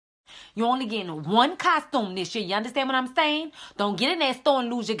You only getting one costume this year. You understand what I'm saying? Don't get in that store and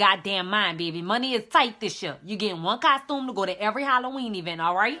lose your goddamn mind, baby. Money is tight this year. You getting one costume to go to every Halloween event,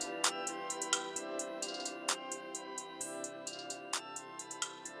 all right?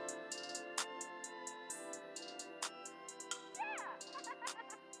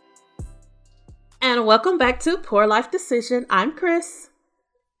 And welcome back to Poor Life Decision. I'm Chris.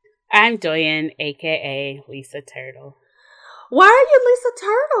 I'm Doyen, aka Lisa Turtle. Why are you Lisa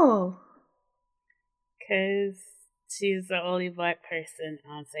Turtle? Because she's the only black person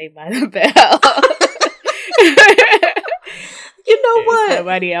on Saved by the Bell. You know what? There's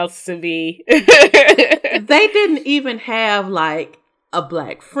nobody else to be. They didn't even have like a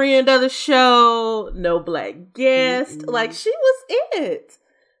black friend of the show, no black guest. Mm-mm. Like she was it.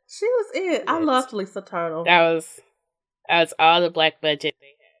 She was it. I loved Lisa Turtle. That was all the black budget they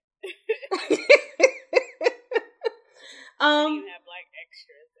had. They didn't have black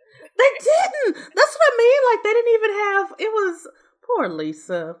extras. They didn't. That's what I mean. Like they didn't even have. It was poor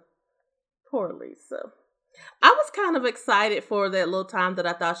Lisa. Poor Lisa. I was kind of excited for that little time that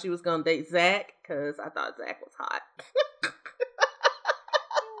I thought she was going to date Zach because I thought Zach was hot.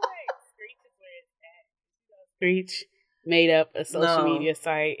 Screech made up a social media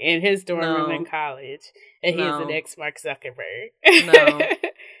site in his dorm room in college, and he's an ex Mark Zuckerberg. No.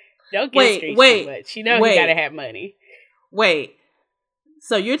 Don't get Screech too much. You know he gotta have money. Wait.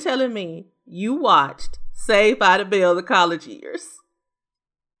 So you're telling me you watched Saved by the Bell the college years?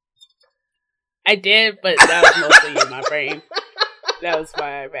 I did, but that was mostly in my brain. That was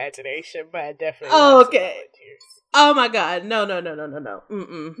my imagination, but I definitely watched the college years. Oh my God. No.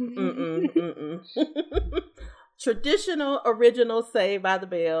 Traditional, original Saved by the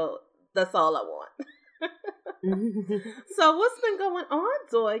Bell. That's all I want. So what's been going on,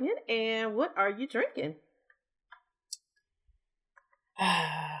 Doyen, and what are you drinking?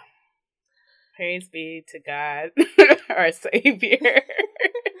 Praise be to God, our Savior.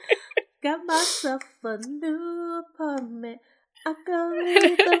 Got myself a new apartment. I'm gonna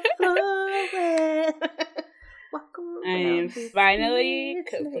leave the floor. I am finally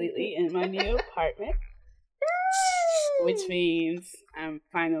completely in my new apartment. Which means I'm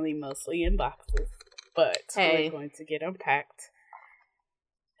finally mostly in boxes. But we're going to get unpacked.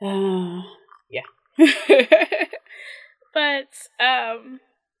 Yeah. But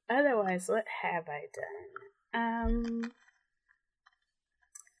otherwise, what have I done?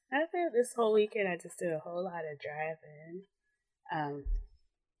 I think this whole weekend I just did a whole lot of driving.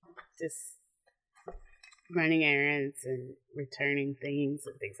 Just running errands and returning things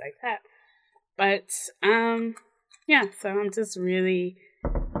and things like that. But yeah, so I'm just really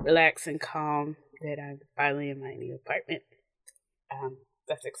relaxed and calm that I'm finally in my new apartment.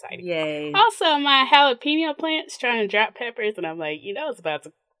 That's exciting. Yay. Also, my jalapeno plant's trying to drop peppers, and I'm like, it's about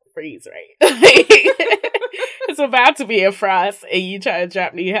to freeze, right? It's about to be a frost, and you try to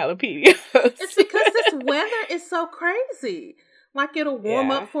drop new jalapenos. It's because this weather is so crazy. Like, it'll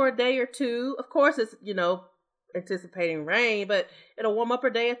warm up for a day or two. Of course, it's, anticipating rain, but it'll warm up a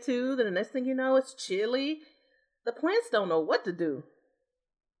day or two. Then the next thing you know, it's chilly. The plants don't know what to do.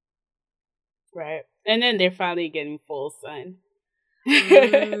 Right. And then they're finally getting full sun.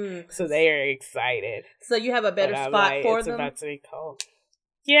 So they are excited. So you have a better spot for them? It's about to be cold.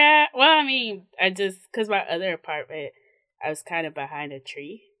 Yeah. Well, I mean, because my other apartment, I was kind of behind a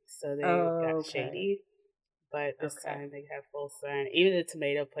tree. So they got shady. But this time they have full sun. Even the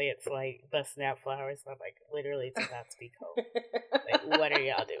tomato plants like busting out flowers. I'm like, literally, it's about to be cold. Like, what are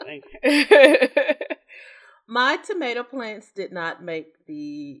y'all doing? My tomato plants did not make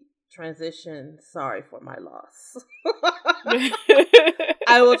the transition. Sorry for my loss.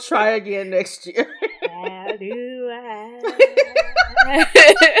 I will try again next year. How do I?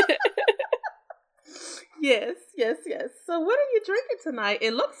 Yes. So what are you drinking tonight?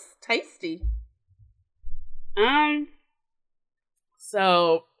 It looks tasty.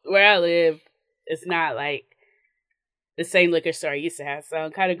 So where I live, it's not like the same liquor store I used to have. So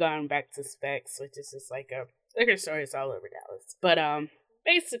I'm kind of going back to Specs, which is just like a liquor store is all over Dallas. But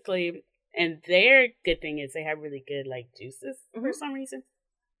basically, and their good thing is they have really good like juices for some reason.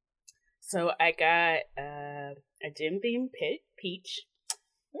 So I got a Jim Beam peach,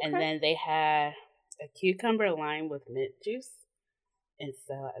 and then they had a cucumber lime with mint juice, and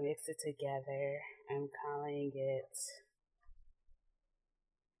so I mixed it together. I'm calling it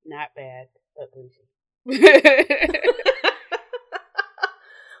not bad, but bougie.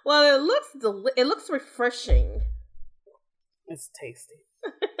 Well, it looks refreshing. It's tasty.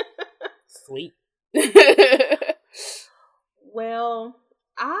 Sweet. Well,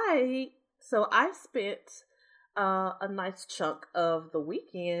 I spent a nice chunk of the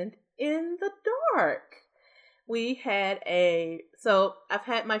weekend in the dark. We had I've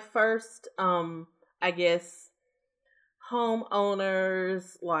had my first, I guess,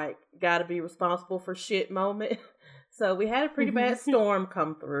 homeowners, like, gotta be responsible for shit moment. So we had a pretty bad storm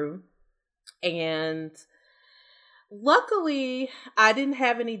come through. And luckily, I didn't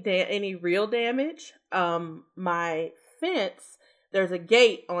have any real damage. My fence, there's a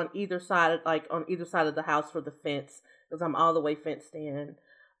gate on either side of the house for the fence, because I'm all the way fenced in.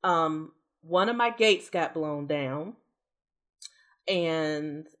 One of my gates got blown down,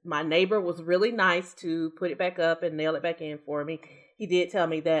 and my neighbor was really nice to put it back up and nail it back in for me. He did tell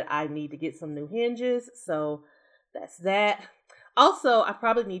me that I need to get some new hinges, so that's that. Also, I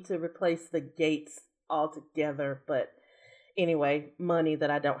probably need to replace the gates altogether, but anyway, money that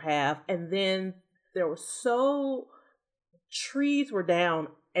I don't have. And then trees were down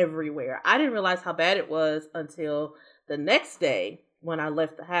everywhere. I didn't realize how bad it was until the next day when I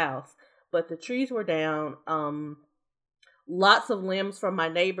left the house. But the trees were down. Lots of limbs from my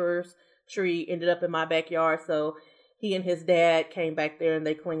neighbor's tree ended up in my backyard. So he and his dad came back there and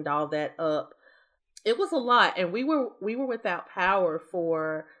they cleaned all that up. It was a lot. And we were without power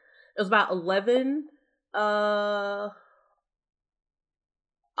for, it was about 11, almost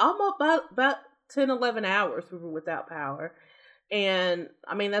about 10, 11 hours we were without power. And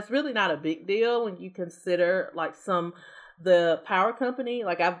I mean, that's really not a big deal when you consider, like, the power company,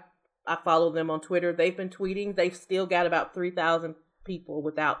 like, I follow them on Twitter. They've been tweeting. They've still got about 3,000 people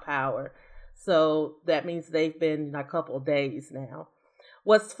without power. So that means they've been a couple of days now.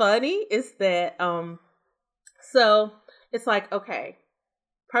 What's funny is that, so it's like, okay,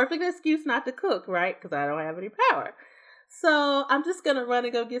 perfect excuse not to cook, right? Because I don't have any power. So I'm just going to run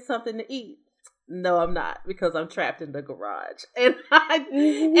and go get something to eat. No, I'm not, because I'm trapped in the garage. And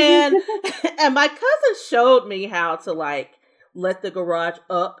and my cousin showed me how to, like, let the garage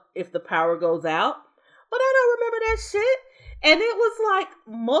up if the power goes out. But I don't remember that shit. And it was like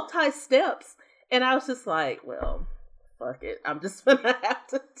multi-steps. And I was just like, well, fuck it. I'm just gonna have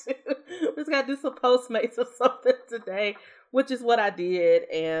to we just gotta do some Postmates or something today, which is what I did.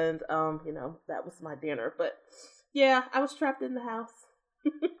 And, that was my dinner. But yeah, I was trapped in the house.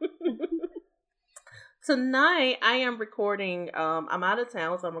 Tonight, I am recording, I'm out of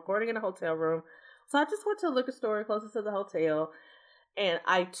town, so I'm recording in a hotel room. So I just went to a liquor store closest to the hotel, and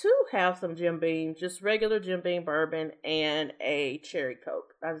I too have some Jim Beam, just regular Jim Beam bourbon and a cherry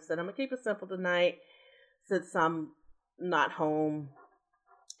Coke. I just said I'm gonna keep it simple tonight since I'm not home.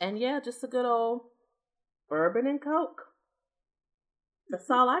 And yeah, just a good old bourbon and Coke. That's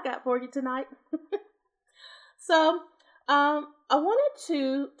all I got for you tonight. So, I wanted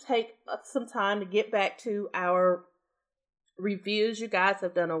to take some time to get back to our reviews. You guys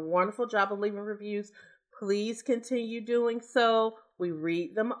have done a wonderful job of leaving reviews. Please continue doing so. We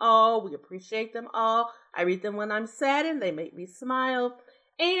read them all. We appreciate them all. I read them when I'm saddened. They make me smile.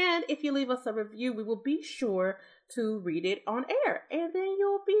 And if you leave us a review, we will be sure to read it on air. And then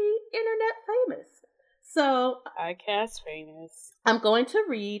you'll be internet famous. So, podcast famous. I'm going to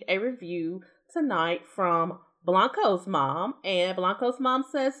read a review tonight from Blanco's mom. And Blanco's mom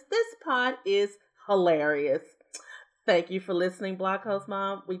says, "This pod is hilarious." Thank you for listening, Blanco's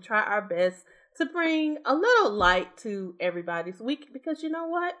mom. We try our best to bring a little light to everybody's week because you know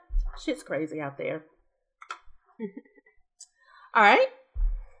what? Shit's crazy out there. All right.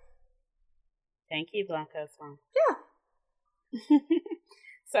 Thank you, Blanco's mom. Yeah.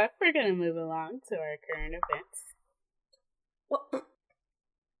 So we're going to move along to our current events. Well,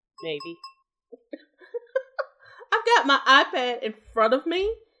 maybe. I've got my iPad in front of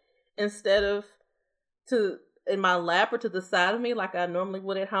me instead of in my lap or to the side of me like I normally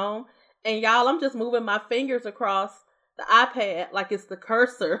would at home. And y'all, I'm just moving my fingers across the iPad like it's the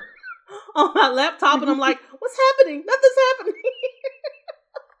cursor on my laptop. And I'm like, what's happening? Nothing's happening.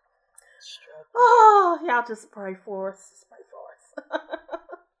 Oh, y'all just pray for us. Just pray for us.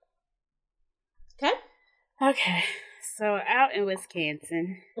 Okay? Okay. So out in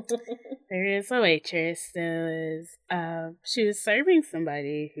Wisconsin, there is a waitress that was, she was serving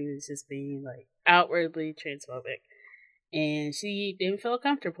somebody who was just being, like, outwardly transphobic. And she didn't feel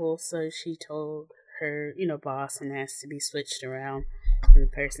comfortable, so she told her, boss and asked to be switched around. And the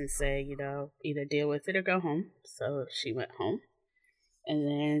person said, either deal with it or go home. So she went home. And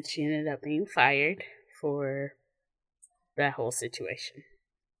then she ended up being fired for that whole situation.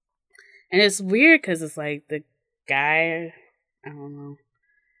 And it's weird because it's like the guy, I don't know,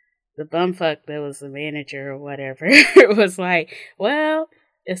 the bumfuck that was the manager or whatever, was like, well,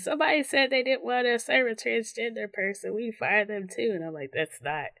 if somebody said they didn't want to serve a transgender person, we fire them too. And I'm like, that's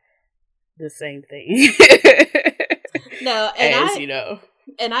not the same thing. No, and you know.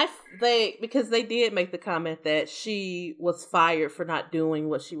 And because they did make the comment that she was fired for not doing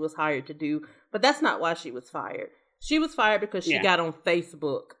what she was hired to do, but that's not why she was fired. She was fired because she got on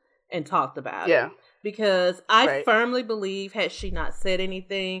Facebook and talked about it. Because I firmly believe, had she not said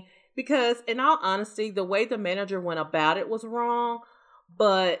anything, because in all honesty, the way the manager went about it was wrong.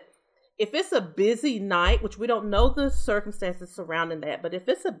 But if it's a busy night, which we don't know the circumstances surrounding that, but if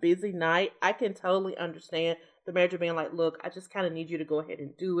it's a busy night, I can totally understand the manager being like, look, I just kind of need you to go ahead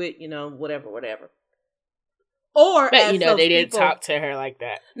and do it, whatever. Or, but, they didn't talk to her like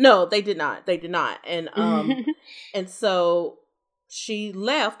that. No, they did not. And, and so she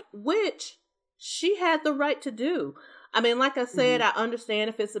left, which she had the right to do. I mean, like I said, I understand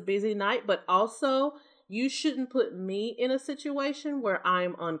if it's a busy night, but also you shouldn't put me in a situation where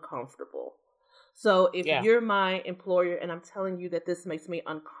I'm uncomfortable. So if you're my employer and I'm telling you that this makes me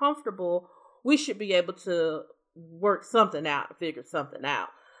uncomfortable, we should be able to work something out, figure something out.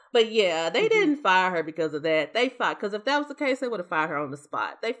 But they didn't fire her because of that. Because if that was the case, they would have fired her on the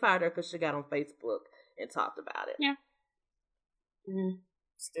spot. They fired her because she got on Facebook and talked about it. Yeah. Mm-hmm.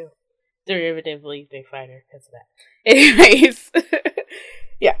 Still. Derivatively, they fired her because of that. Anyways.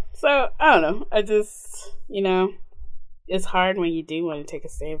 Yeah. So, I don't know. I just, it's hard when you do want to take a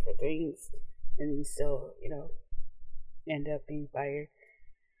stand for things and you still, end up being fired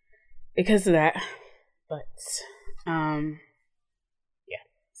because of that. But,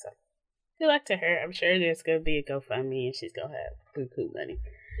 so good luck to her. I'm sure there's going to be a GoFundMe and she's going to have buku money.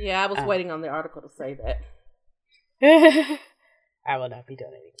 Yeah, I was waiting on the article to say that. I will not be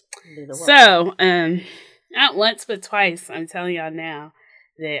donating. So, not once but twice, I'm telling y'all now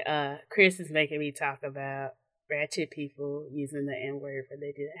that Chris is making me talk about ratchet people using the N-word when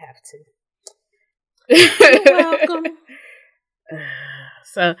they didn't have to. You're welcome.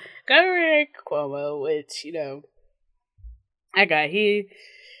 So, Governor Cuomo, which, I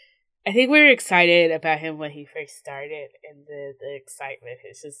think we were excited about him when he first started, and the excitement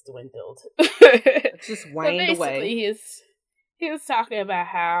has just dwindled. It's just waned away. He was talking about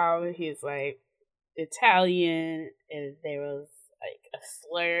how he's, like, Italian, and there was, like, a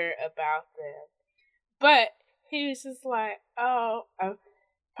slur about them. But he was just like,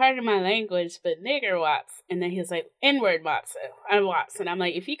 pardon my language, but nigger wops. And then he was like, N-word wops. And I'm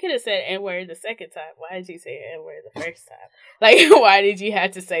like, if you could have said N-word the second time, why did you say N-word the first time? Like, why did you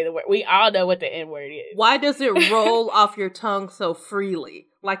have to say the word? We all know what the N-word is. Why does it roll off your tongue so freely?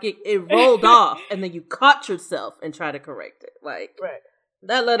 Like, it rolled off, and then you caught yourself and tried to correct it. Like,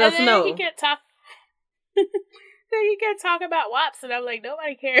 that let us know. He kept talking. Then he kept talking about wops, and I'm like,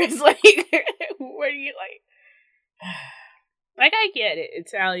 nobody cares. Like, what are you like? Like, I get it.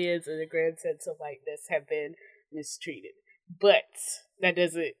 Italians in the grand sense of like this have been mistreated, but that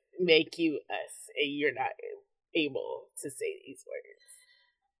doesn't make you us, and you're not able to say these words.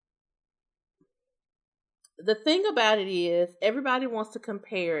 The thing about it is, everybody wants to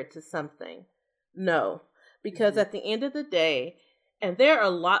compare it to something. No, because at the end of the day, and there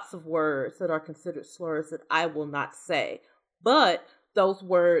are lots of words that are considered slurs that I will not say, but those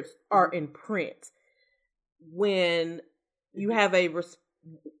words are in print. When you have it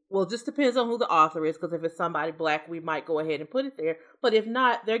just depends on who the author is, because if it's somebody black, we might go ahead and put it there. But if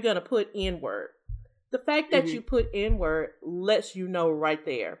not, they're going to put N-word. The fact that you put N-word lets you know right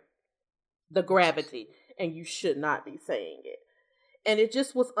there the gravity, and you should not be saying it. And it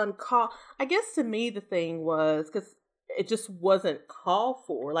just was uncalled. I guess to me the thing was, because it just wasn't called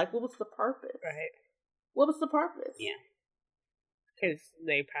for. Like, what was the purpose? Right. What was the purpose? Yeah. Because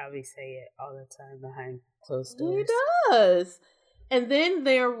they probably say it all the time behind closed doors. He does. And then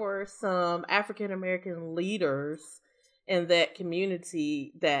there were some African American leaders in that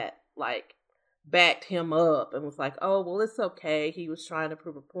community that, like, backed him up and was like, oh, well, it's okay. He was trying to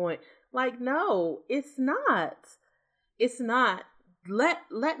prove a point. Like, no, it's not. It's not.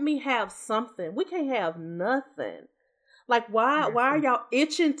 Let me have something. We can't have nothing. Like, why are y'all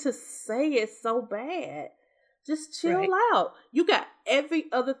itching to say it so bad? Just chill out. You got every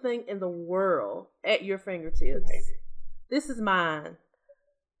other thing in the world at your fingertips. Right. This is mine.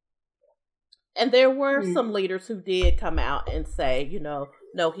 And there were some leaders who did come out and say,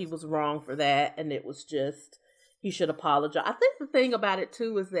 no, he was wrong for that. And it was just, he should apologize. I think the thing about it,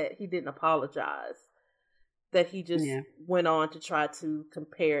 too, is that he didn't apologize. That he just went on to try to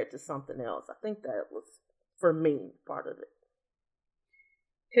compare it to something else. I think that was, for me, part of it.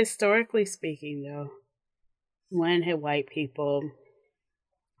 Historically speaking, though, when had white people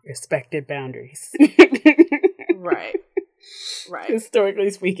respected boundaries? Right. Historically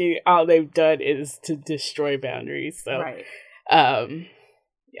speaking, all they've done is to destroy boundaries. So,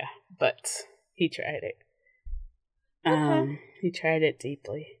 but he tried it. Okay. He tried it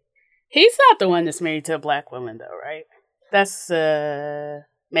deeply. He's not the one that's married to a black woman, though, right? That's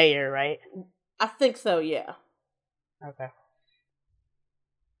Mayor, right? I think so, yeah. Okay.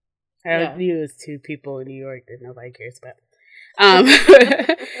 I knew it was two people in New York that nobody cares about.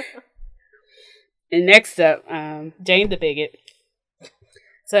 And next up, Jane the Bigot.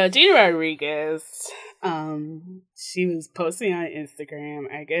 So Gina Rodriguez, she was posting on Instagram.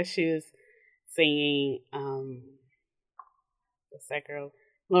 I guess she was singing what's that girl?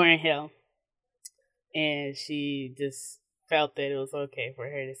 Lauryn Hill. And she just felt that it was okay for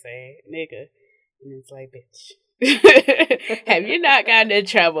her to say nigga. And it's like, bitch. Have you not gotten in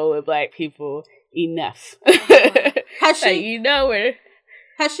trouble with black people enough? Has she? Like, you know where?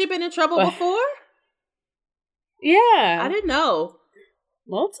 Has she been in trouble before? Yeah. I didn't know.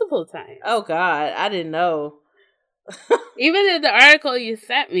 Multiple times. Oh, God. I didn't know. Even in the article you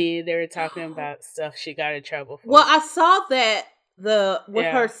sent me, they were talking about stuff she got in trouble for. Well, I saw that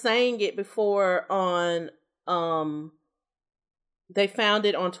her saying it before on they found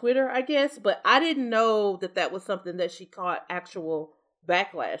it on Twitter, I guess, but I didn't know that was something that she caught actual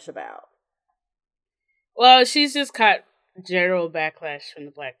backlash about. Well, she's just caught general backlash from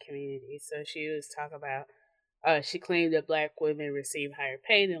the black community. So she was talking about she claimed that black women receive higher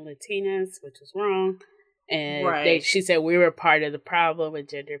pay than Latinas, which was wrong. And she said we were part of the problem with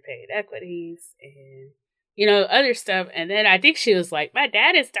gender pay inequities and, you know, other stuff. And then I think she was like, my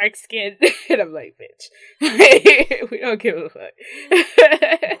dad is dark skinned. And I'm like, bitch, we don't give a fuck.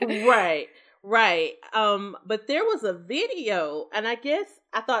 Right. But there was a video, and I guess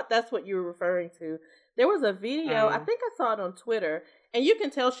I thought that's what you were referring to. There was a video, I think I saw it on Twitter, and you can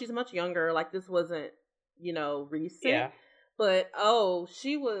tell she's much younger. Like, this wasn't, you know, recent. Yeah. But,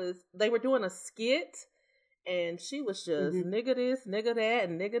 they were doing a skit, and she was just nigga this, nigga that,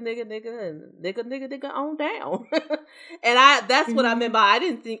 and nigga, and nigga on down. And that's what I meant by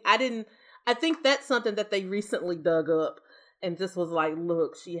I think that's something that they recently dug up and just was like,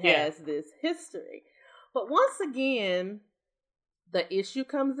 look, she has this history. But once again, the issue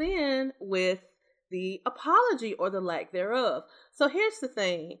comes in with the apology or the lack thereof. So here's the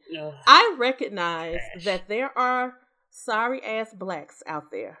thing. I recognize that there are sorry ass blacks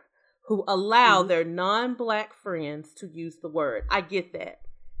out there who allow their non-black friends to use the word. I get that.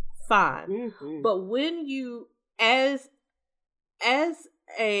 Fine. But when you, as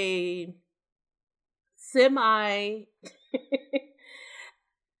a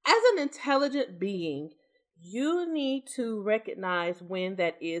as an intelligent being, you need to recognize when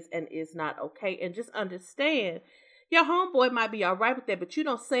that is and is not okay, and just understand your homeboy might be all right with that, but you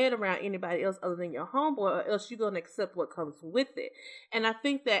don't say it around anybody else other than your homeboy, or else you're going to accept what comes with it. And I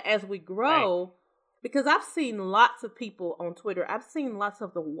think that as we grow, because I've seen lots of people on Twitter, I've seen lots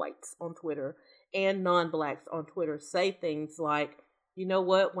of the whites on Twitter and non-blacks on Twitter say things like, you know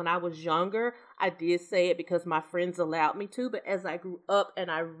what, when I was younger, I did say it because my friends allowed me to, but as I grew up and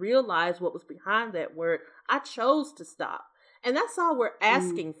I realized what was behind that word, I chose to stop. And that's all we're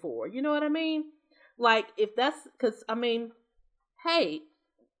asking for. You know what I mean? Like, if that's, because, I mean, hey,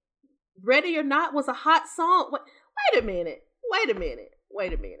 Ready or Not was a hot song. Wait a minute.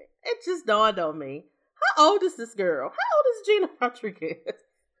 It just dawned on me. How old is this girl? How old is Gina Rodriguez?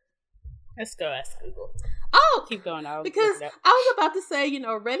 Let's go ask Google. Oh, keep going. Because I was about to say, you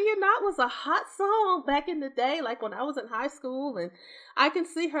know, Ready or Not was a hot song back in the day, like when I was in high school, and I can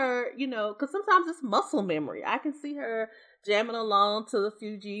see her, you know, because sometimes it's muscle memory. I can see her jamming along to the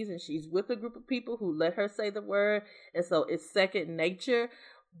Fugees, and she's with a group of people who let her say the word, and so it's second nature.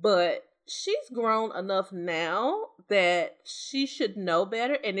 But she's grown enough now that she should know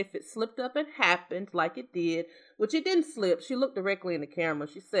better, and if it slipped up and happened like it did, which it didn't slip, she looked directly in the camera,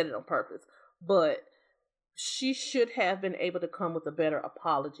 she said it on purpose, but she should have been able to come with a better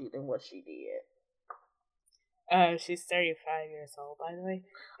apology than what she did. She's 35 years old, by the way.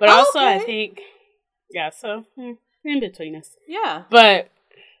 But also, I think, so in between us. Yeah. But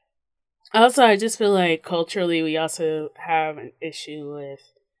also, I just feel like culturally, we also have an issue with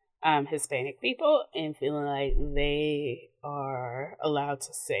Hispanic people and feeling like they are allowed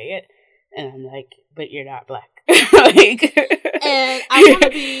to say it. And I'm like, but you're not black. And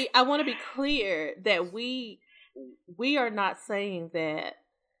I want to be clear that we are not saying that.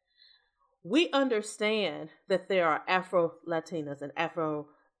 We understand that there are Afro-Latinas and Afro-Latinx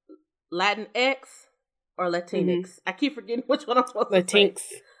or Latinx. I keep forgetting which one I'm supposed to say.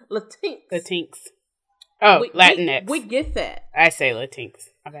 Latinx. Oh, Latinx. We get that. I say Latinx.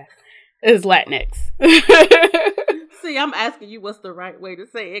 Okay. It's Latinx. See, I'm asking you what's the right way to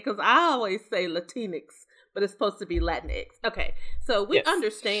say it, because I always say Latinx. but it's supposed to be Latinx. Okay, so we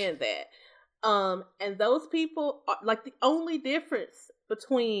understand that. And those people are like the only difference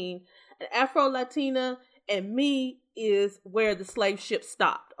between an Afro-Latina and me is where the slave ship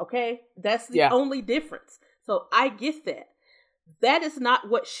stopped. Okay, that's the only difference. So I get that. That is not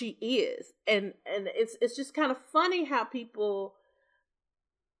what she is, and it's just kind of funny how people.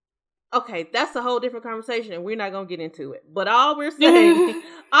 Okay, that's a whole different conversation, and we're not gonna get into it. But all we're saying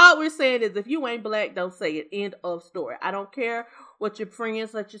is, if you ain't black, don't say it. End of story. I don't care what your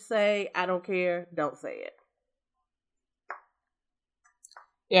friends let you say. I don't care. Don't say it.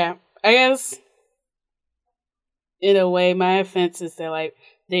 Yeah, I guess in a way, my offense is that like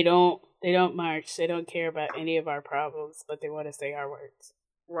they don't march. They don't care about any of our problems, but they want to say our words.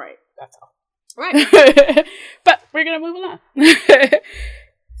 Right. That's all. Right. But we're gonna move along.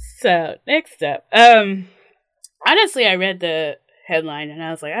 So next up, honestly, I read the headline and I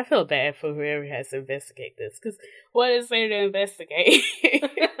was like, I feel bad for whoever has to investigate this because what is there to investigate?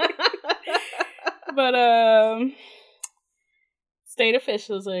 But state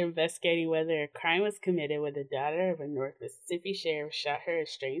officials are investigating whether a crime was committed when the daughter of a North Mississippi sheriff shot her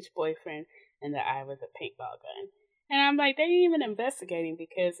estranged boyfriend in the eye with a paintball gun. And I'm like, they ain't even investigating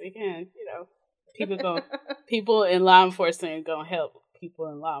because, again, you know, people in law enforcement are gonna help people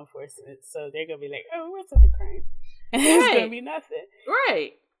in law enforcement, so they're gonna be like, "Oh, what's in the crime?" And it's gonna be nothing,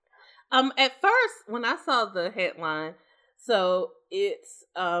 right? At first, when I saw the headline, so it's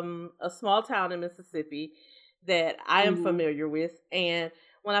a small town in Mississippi that I am familiar with, and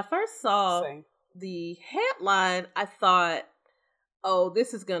when I first saw the headline, I thought, "Oh,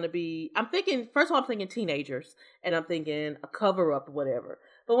 this is gonna be." I'm thinking teenagers, and I'm thinking a cover up or whatever.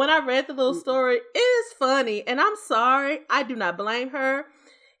 But when I read the little story, it is funny. And I'm sorry. I do not blame her.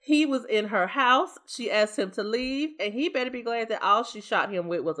 He was in her house. She asked him to leave. And he better be glad that all she shot him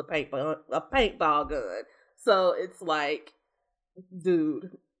with was a paintball gun. So it's like,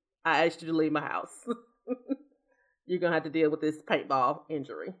 dude, I asked you to leave my house. You're going to have to deal with this paintball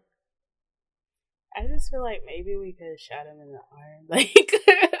injury. I just feel like maybe we could have shot him in the arm. Like,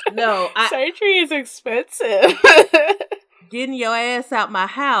 no, surgery is expensive. Getting your ass out my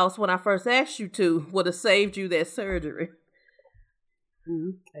house when I first asked you to would have saved you that surgery.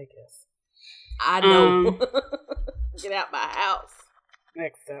 I guess. I know. Get out my house.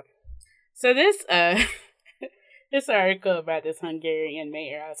 Next up. So this this article about this Hungarian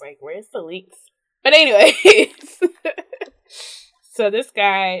mayor, I was like, where's the links? But anyways. So this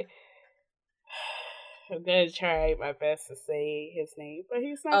guy, I'm going to try my best to say his name, but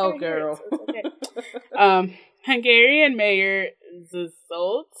he's not going to hear it, so it's okay. Hungarian Mayor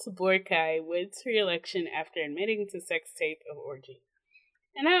Zsolt Borkai wins re-election after admitting to sex tape of orgy.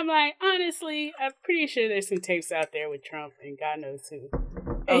 And I'm like, honestly, I'm pretty sure there's some tapes out there with Trump and God knows who.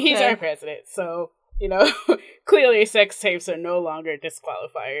 And he's our president, so, you know, clearly sex tapes are no longer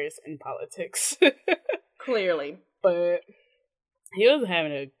disqualifiers in politics. Clearly. But he was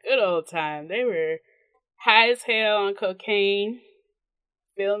having a good old time. They were high as hell on cocaine,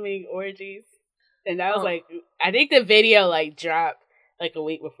 filming orgies. And I was like, I think the video like dropped like a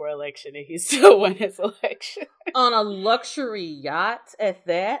week before election and he still won his election. On a luxury yacht at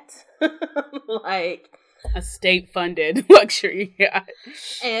that. Like a state-funded luxury yacht.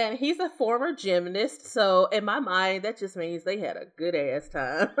 And he's a former gymnast, so in my mind, that just means they had a good-ass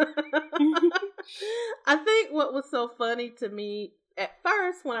time. I think what was so funny to me at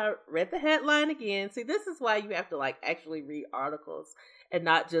first when I read the headline again, see, this is why you have to like actually read articles and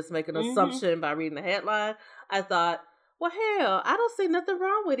not just make an assumption by reading the headline. I thought, well, hell, I don't see nothing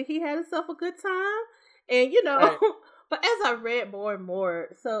wrong with it. He had himself a good time. And, you know, right. But as I read more and more,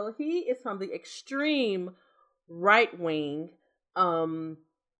 so he is from the extreme right wing,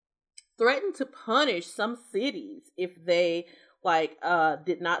 threatened to punish some cities if they, like,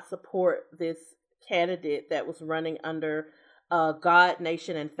 did not support this candidate that was running under God,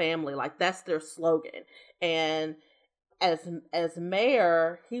 Nation, and Family. Like, that's their slogan. And as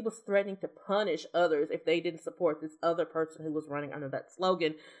mayor, he was threatening to punish others if they didn't support this other person who was running under that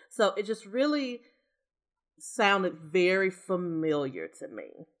slogan. So it just really sounded very familiar to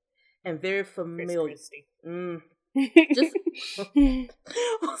me. And very familiar. Just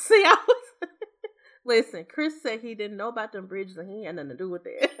see, I was listen, Chris said he didn't know about them bridges and he had nothing to do with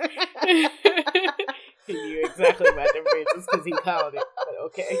that. He knew exactly about them bridges because he called it, but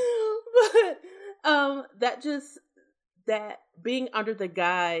okay. But that being under the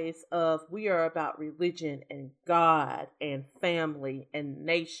guise of we are about religion and God and family and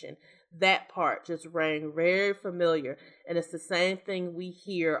nation, that part just rang very familiar. And it's the same thing we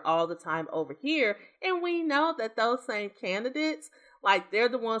hear all the time over here. And we know that those same candidates Like, they're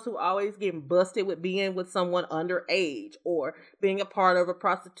the ones who always getting busted with being with someone underage or being a part of a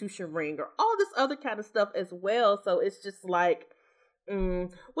prostitution ring or all this other kind of stuff as well. So it's just like,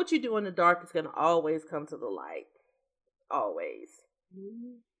 what you do in the dark is going to always come to the light. Always.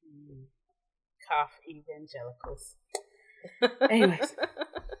 Mm-hmm. Cough, evangelicals. Anyways.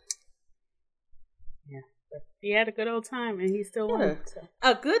 Yeah. But he had a good old time and he still won. So.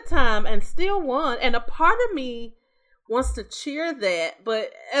 A good time and still won. And a part of me wants to cheer that,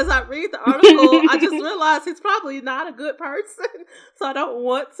 but as I read the article, I just realized he's probably not a good person, so I don't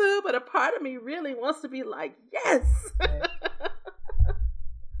want to, but a part of me really wants to be like, yes.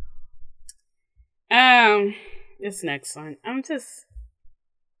 This next one, I'm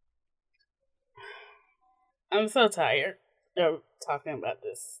so tired of talking about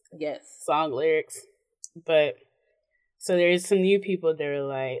this. Yes. Song lyrics. But so there's some new people that are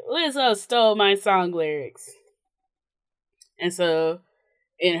like, Lizzo stole my song lyrics. And so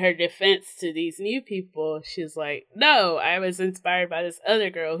in her defense to these new people, she's like, no, I was inspired by this other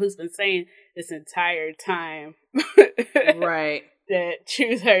girl who's been saying this entire time. Right. That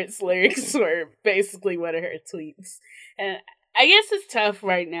Truth Hurts lyrics were basically one of her tweets. And I guess it's tough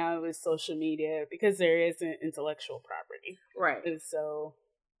right now with social media because there isn't intellectual property. Right. And so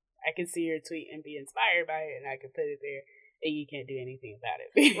I can see your tweet and be inspired by it and I can put it there. And you can't do anything about it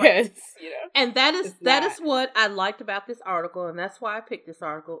because, you know. And that is what I liked about this article, and that's why I picked this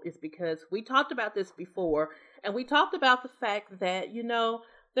article, is because we talked about this before, and we talked about the fact that, you know,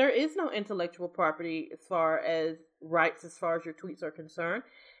 there is no intellectual property as far as rights, as far as your tweets are concerned.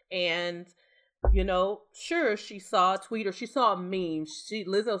 And, you know, sure, she saw a tweet or she saw a meme.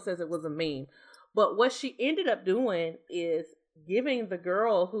 Lizzo says it was a meme. But what she ended up doing is giving the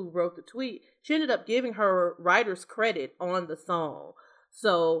girl who wrote the tweet, she ended up giving her writer's credit on the song.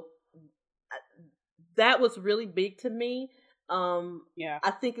 So that was really big to me. Yeah.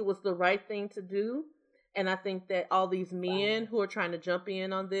 I think it was the right thing to do. And I think that all these men who are trying to jump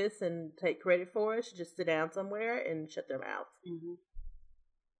in on this and take credit for it should just sit down somewhere and shut their mouths. Mm-hmm.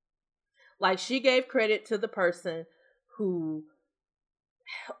 Like, she gave credit to the person who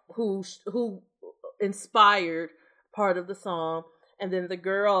inspired part of the song, and then the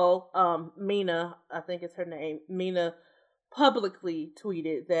girl, Mina, I think it's her name, Mina, publicly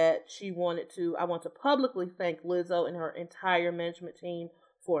tweeted that I want to publicly thank Lizzo and her entire management team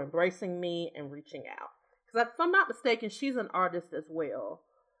for embracing me and reaching out. Because if I'm not mistaken, she's an artist as well.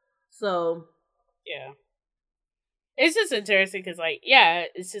 So, yeah. It's just interesting because, like, yeah,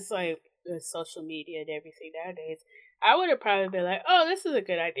 it's just like with social media and everything nowadays. I would have probably been like, oh, this is a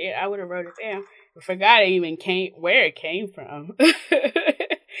good idea. I would have wrote it down. But forgot where it came from.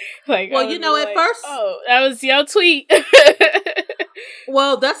 Like, well, you know, at first, oh, that was your tweet.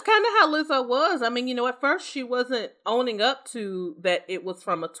 Well, that's kind of how Lizzo was. I mean, you know, at first she wasn't owning up to that it was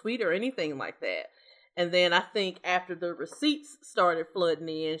from a tweet or anything like that. And then I think after the receipts started flooding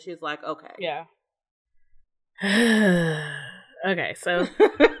in, she's like, okay. Yeah. Okay, so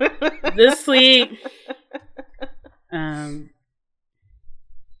this week,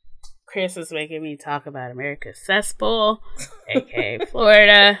 Chris is making me talk about America's Cesspool, aka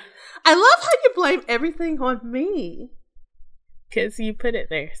Florida. I love how you blame everything on me. Because you put it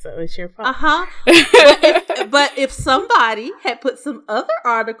there, so it's your fault. But if somebody had put some other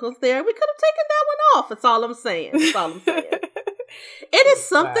articles there, we could have taken that one off. That's all I'm saying. It is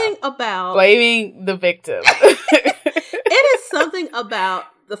something about blaming the victim. It is something about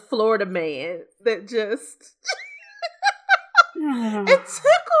the Florida man that just it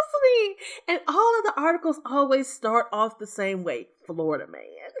tickles me. And all of the articles always start off the same way. Florida man.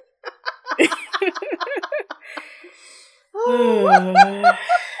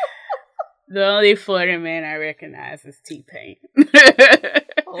 The only Florida man I recognize is T-Pain.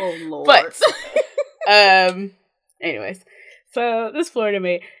 Oh Lord. But anyways, so this Florida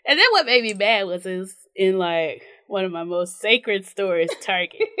man, and then what made me mad was in like one of my most sacred stores,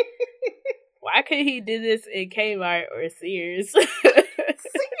 Target. Why couldn't he do this in Kmart or Sears? Sears?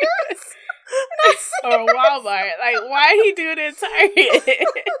 Or Walmart? Like, why he do it in Target?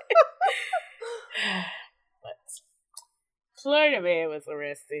 Florida man was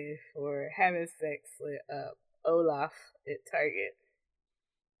arrested for having sex with Olaf at Target.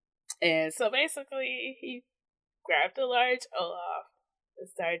 And so basically, he grabbed a large Olaf and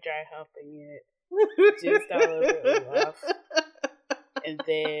started dry humping it, just all over Olaf, and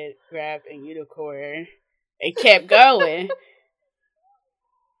then grabbed a unicorn and kept going.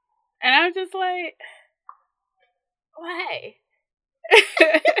 And I'm just like, why?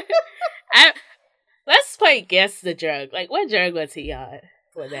 Let's play guess the drug. Like, what drug was he on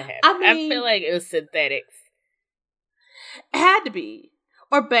when that happened? I feel like it was synthetics. It had to be.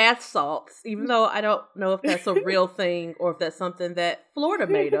 Or bath salts, even though I don't know if that's a real thing or if that's something that Florida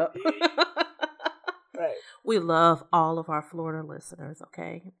made up. Right. We love all of our Florida listeners,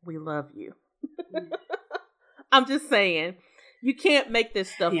 okay? We love you. I'm just saying, you can't make this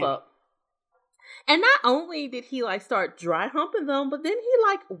stuff up. And not only did he like start dry humping them, but then he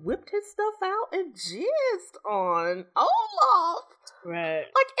like whipped his stuff out and jizzed on Olaf. Right.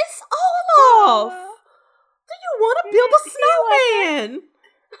 Like, it's Olaf. Do you want to build a snowman?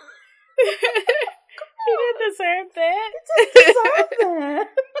 He didn't deserve that. He didn't deserve that.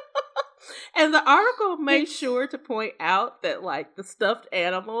 And the article made sure to point out that like the stuffed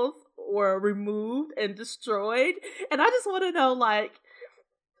animals were removed and destroyed. And I just want to know, like,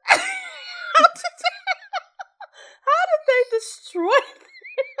 how did they destroy them?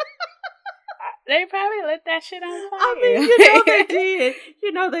 They probably lit that shit on fire. I mean, they did.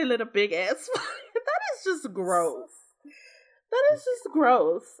 They lit a big ass fire. That is just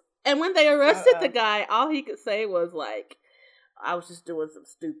gross. And when they arrested the guy, all he could say was like, I was just doing some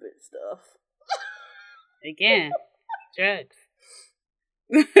stupid stuff. Again, drugs.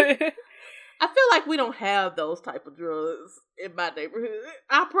 I feel like we don't have those type of drugs in my neighborhood.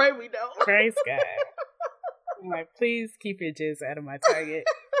 I pray we don't. Praise God. I'm like, please keep your jizz out of my Target.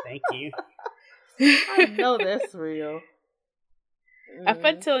 Thank you. I know that's real. Up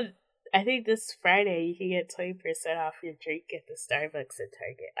until, I think this Friday, you can get 20% off your drink at the Starbucks at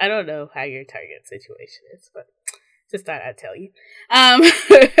Target. I don't know how your Target situation is, but just thought I'd tell you.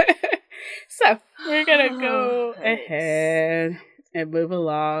 So, we're going to go ahead and move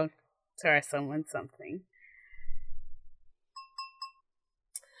along to our Someone Something.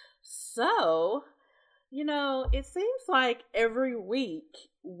 So, it seems like every week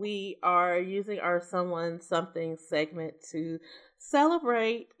we are using our Someone Something segment to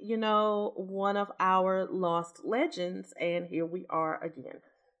celebrate, one of our lost legends. And here we are again.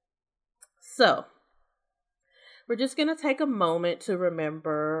 So, we're just going to take a moment to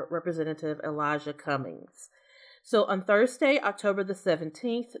remember Representative Elijah Cummings. So on Thursday, October the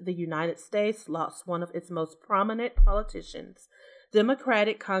 17th, the United States lost one of its most prominent politicians,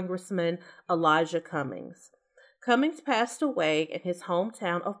 Democratic Congressman Elijah Cummings. Cummings passed away in his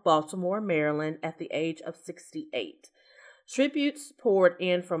hometown of Baltimore, Maryland, at the age of 68. Tributes poured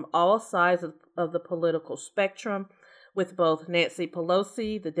in from all sides of the political spectrum, with both Nancy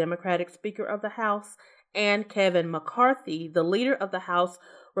Pelosi, the Democratic Speaker of the House, and Kevin McCarthy, the leader of the House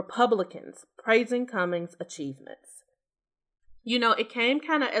Republicans, praising Cummings' achievements. It came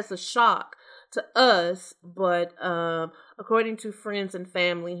kind of as a shock to us, but according to friends and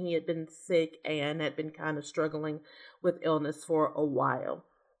family, he had been sick and had been kind of struggling with illness for a while.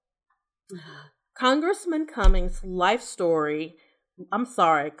 Mm-hmm. Congressman Cummings'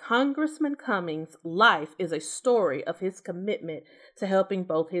 life is a story of his commitment to helping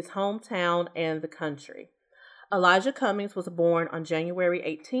both his hometown and the country. Elijah Cummings was born on January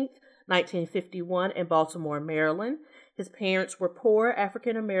 18th, 1951 in Baltimore, Maryland. His parents were poor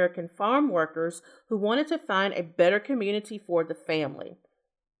African-American farm workers who wanted to find a better community for the family.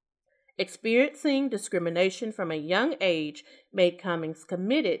 Experiencing discrimination from a young age made Cummings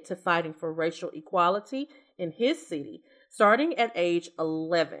committed to fighting for racial equality in his city, starting at age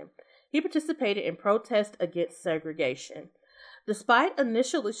 11. He participated in protests against segregation. Despite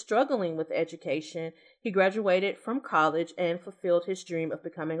initially struggling with education, he graduated from college and fulfilled his dream of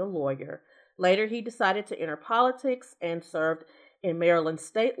becoming a lawyer. Later, he decided to enter politics and served in Maryland's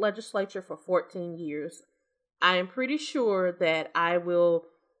state legislature for 14 years. I am pretty sure that I will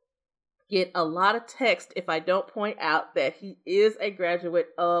get a lot of text if I don't point out that he is a graduate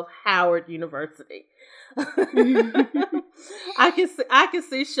of Howard University. I can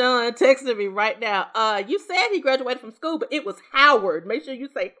see Sean texting me right now. You said he graduated from school, but it was Howard. Make sure you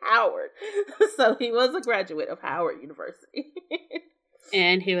say Howard. So he was a graduate of Howard University.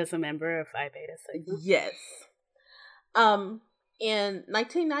 And he was a member of Phi Beta Sigma. Yes. In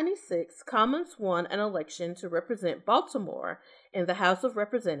 1996, Cummings won an election to represent Baltimore in the House of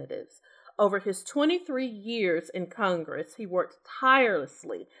Representatives. Over his 23 years in Congress, he worked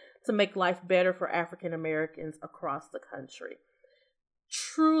tirelessly to make life better for African Americans across the country.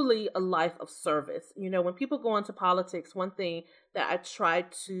 Truly a life of service. When people go into politics, one thing that I try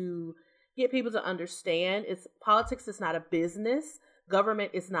to get people to understand is politics is not a business.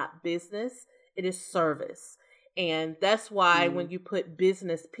 Government is not business. It is service. And that's why when you put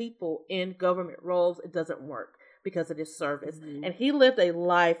business people in government roles, it doesn't work because it is service. And he lived a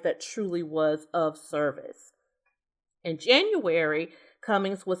life that truly was of service. In January,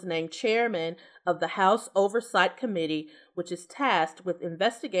 Cummings was named chairman of the House Oversight Committee, which is tasked with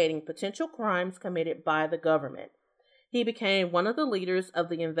investigating potential crimes committed by the government. He became one of the leaders of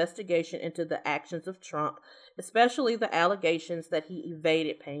the investigation into the actions of Trump, especially the allegations that he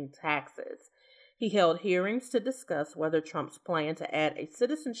evaded paying taxes. He held hearings to discuss whether Trump's plan to add a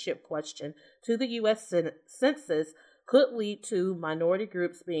citizenship question to the U.S. Census could lead to minority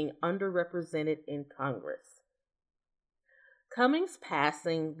groups being underrepresented in Congress. Cummings'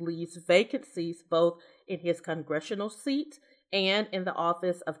 passing leaves vacancies both in his congressional seat and in the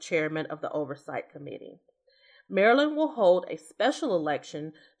office of chairman of the Oversight Committee. Maryland will hold a special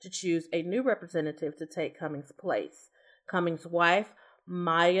election to choose a new representative to take Cummings' place. Cummings' wife,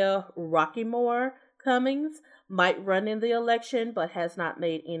 Maya Rockeymoore Cummings, might run in the election but has not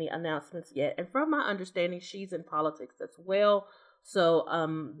made any announcements yet. And from my understanding, she's in politics as well, so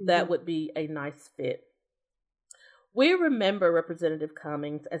that would be a nice fit. We remember Representative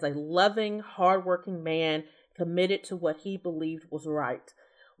Cummings as a loving, hardworking man committed to what he believed was right.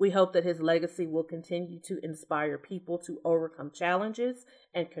 We hope that his legacy will continue to inspire people to overcome challenges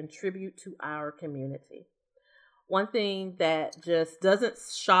and contribute to our community. One thing that just doesn't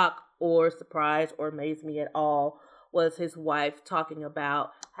shock or surprise or amaze me at all was his wife talking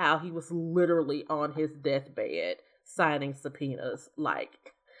about how he was literally on his deathbed signing subpoenas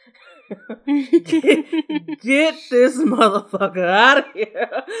like, get this motherfucker out of here.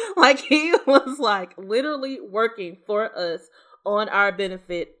 Like, he was like literally working for us on our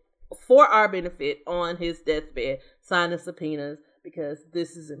benefit, for our benefit on his deathbed, signing subpoenas because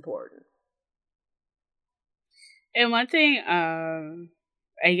this is important. And one thing,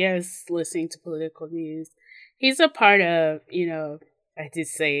 I guess listening to political news, he's a part of, I did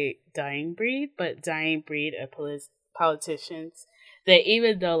say dying breed, but dying breed of politicians that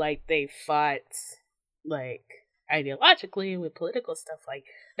even though like they fought like ideologically with political stuff, like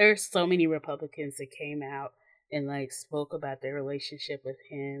there's so many Republicans that came out and like spoke about their relationship with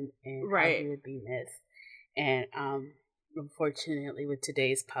him and how he would be missed. And unfortunately with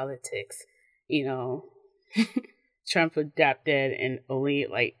today's politics, Trump would drop dead and only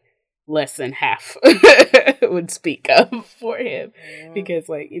like less than half would speak up for him. Because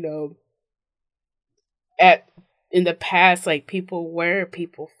like, in the past, like people were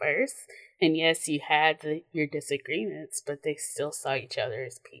people first, and yes, you had your disagreements, but they still saw each other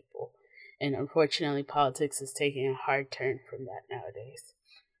as people. And unfortunately, politics is taking a hard turn from that nowadays.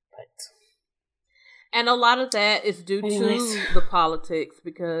 And a lot of that is due to the politics,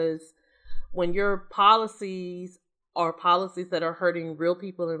 because when your policies are policies that are hurting real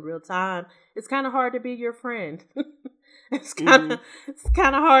people in real time, it's kind of hard to be your friend. It's kind of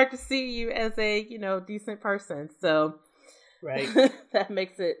hard to see you as a decent person. So that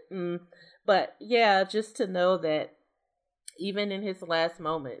makes it. But yeah, just to know that even in his last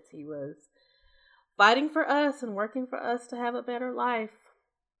moments, he was fighting for us and working for us to have a better life.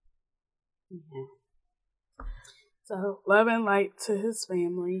 Yeah. So love and light to his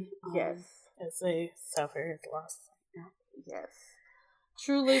family. Yes, as they suffer his loss. Yeah. Yes,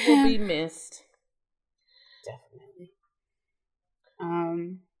 truly will be missed. Definitely.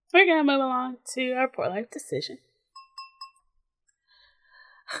 We're gonna move along to our poor life decision.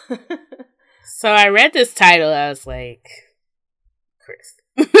 So I read this title. I was like, Chris.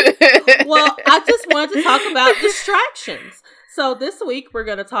 Well, I just wanted to talk about distractions. So this week we're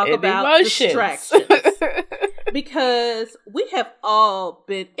going to talk about distractions. Because we have all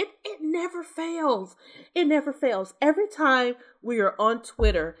been, it never fails. It never fails. Every time we are on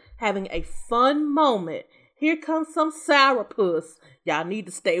Twitter having a fun moment, here comes some sourpuss. Y'all need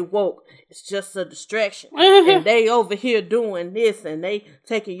to stay woke. It's just a distraction. And they over here doing this and they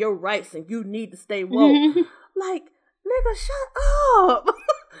taking your rights and you need to stay woke. Like, nigga, shut up.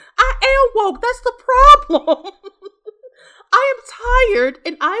 I am woke. That's the problem. I am tired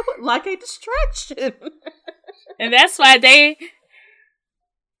and I would like a distraction. And that's why they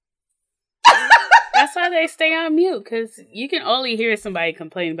stay on mute, because you can only hear somebody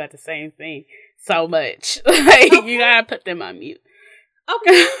complain about the same thing so much. Like, okay. You gotta put them on mute.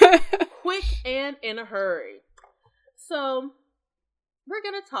 Okay. Quick and in a hurry. So, we're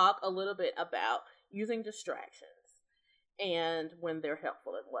gonna talk a little bit about using distractions and when they're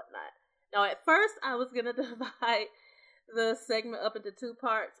helpful and whatnot. Now, at first, I was gonna divide the segment up into two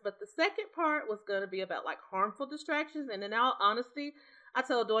parts, but the second part was going to be about like harmful distractions, and in all honesty, I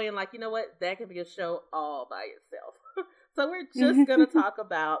told Doyen, like, you know what, that can be a show all by itself. So we're just going to talk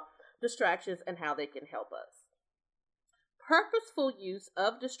about distractions and how they can help us. Purposeful use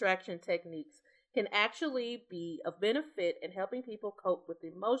of distraction techniques can actually be of benefit in helping people cope with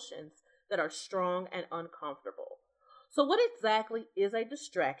emotions that are strong and uncomfortable. So what exactly is a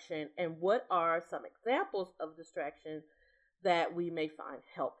distraction, and what are some examples of distraction that we may find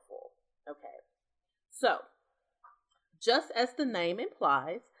helpful? Okay, so Just as the name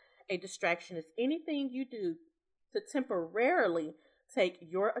implies, a distraction is anything you do to temporarily take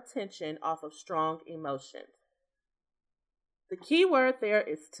your attention off of strong emotions. The key word there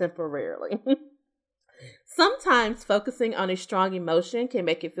is temporarily. Sometimes focusing on a strong emotion can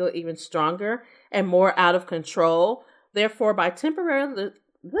make it feel even stronger and more out of control. Therefore, by temporarily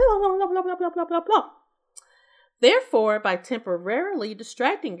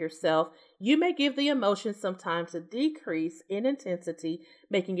distracting yourself, you may give the emotion sometimes a decrease in intensity,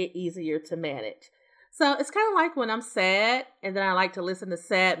 making it easier to manage. So it's kind of like when I'm sad, and then I like to listen to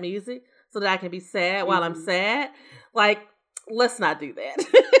sad music so that I can be sad while I'm sad. Like, let's not do that.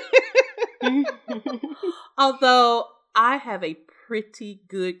 Although I have a pretty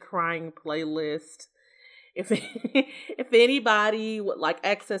good crying playlist. If anybody would like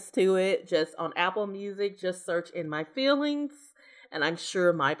access to it, just on Apple Music, just search In My Feelings, and I'm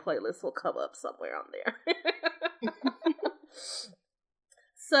sure my playlist will come up somewhere on there.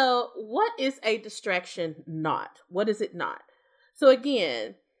 So, what is a distraction not? What is it not? So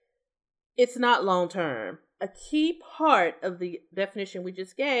again, it's not long term. A key part of the definition we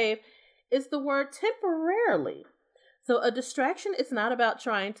just gave is the word temporarily. So a distraction is not about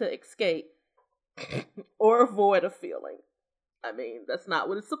trying to escape or avoid a feeling. I mean, that's not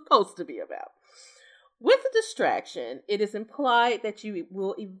what it's supposed to be about. With a distraction, it is implied that you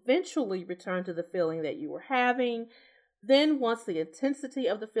will eventually return to the feeling that you were having. Then, once the intensity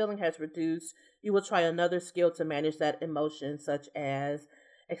of the feeling has reduced, you will try another skill to manage that emotion, such as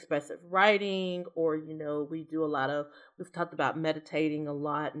expressive writing, or, we've talked about meditating a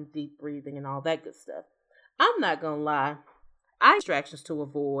lot and deep breathing and all that good stuff. I'm not going to lie. I have distractions to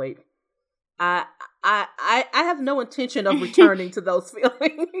avoid. I have no intention of returning to those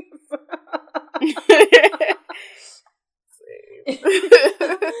feelings.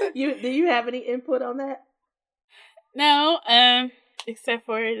 Do you have any input on that? No, except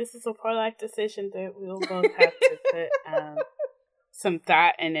for this is a poor life decision that we'll both have to put some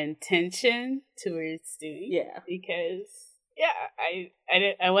thought and intention towards doing. Yeah. Because,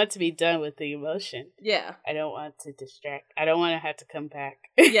 I want to be done with the emotion. Yeah. I don't want to distract. I don't want to have to come back.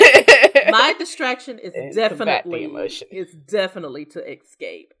 Yeah. My distraction is definitely to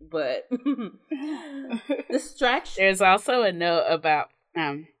escape, but distraction. There's also a note about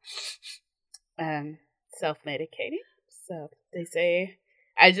self-medicating. So they say,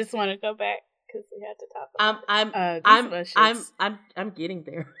 I just want to go back because we had to talk about I'm getting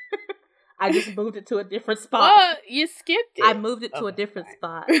there. I just moved it to a different spot. Well, you skipped it. I moved it to a different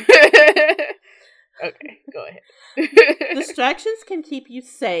spot. Okay, go ahead. Distractions can keep you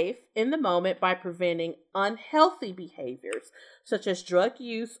safe in the moment by preventing unhealthy behaviors such as drug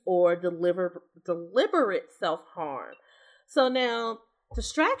use or deliberate self-harm. So now,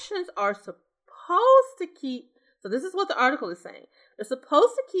 distractions are supposed to keep, so this is what the article is saying, they're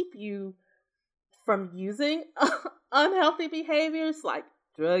supposed to keep you from using unhealthy behaviors like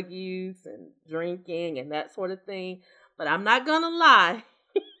drug use and drinking and that sort of thing. But I'm not gonna lie.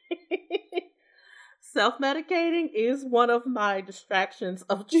 Self-medicating is one of my distractions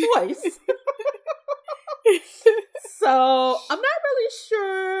of choice. So I'm not really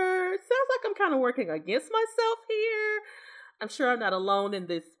sure. It sounds like I'm kind of working against myself here. I'm sure I'm not alone in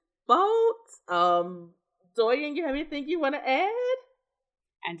this boat. Doyen, you have anything you want to add?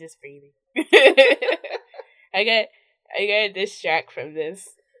 I'm just breathing. I got distract from this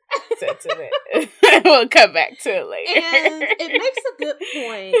sentiment. We'll come back to it later. And it makes a good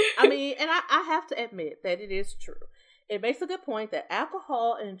point. I mean, and I have to admit that it is true. It makes a good point that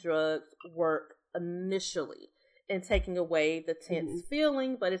alcohol and drugs work initially in taking away the tense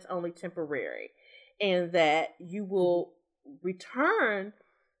feeling, but it's only temporary. And that you will return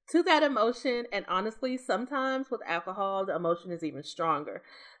to that emotion. And honestly, sometimes with alcohol, the emotion is even stronger.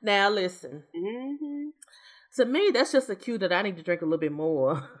 Now, listen. To me, that's just a cue that I need to drink a little bit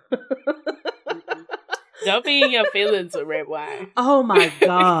more. Don't be in your feelings with red wine. Oh my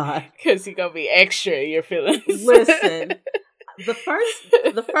God. Because you're going to be extra in your feelings. Listen, the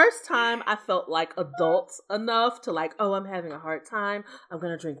first time I felt like adults enough to like, oh, I'm having a hard time. I'm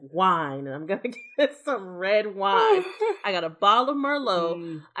going to drink wine and I'm going to get some red wine. I got a bottle of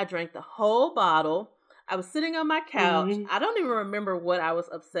Merlot. I drank the whole bottle. I was sitting on my couch. I don't even remember what I was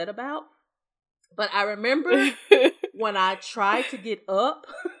upset about. But I remember when I tried to get up,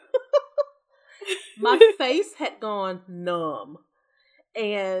 my face had gone numb.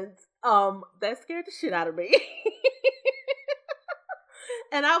 And that scared the shit out of me.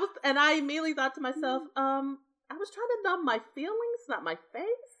 And I immediately thought to myself, I was trying to numb my feelings, not my face.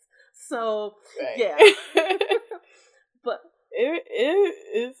 So yeah. But it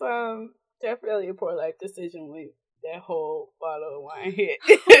is definitely a poor life decision when that whole bottle of wine hit.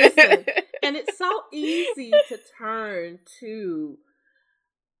 Listen, and it's so easy to turn to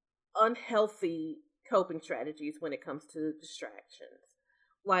unhealthy coping strategies when it comes to distractions.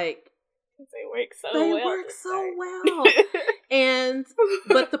 Like, they work so well. And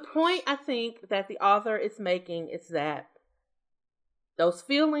but the point I think that the author is making is that those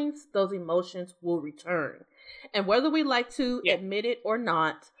feelings, those emotions will return. And whether we like to admit it or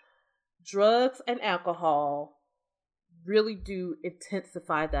not, drugs and alcohol really do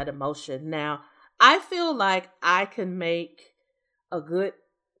intensify that emotion. Now, I feel like I can make a good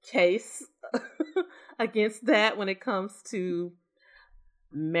case against that when it comes to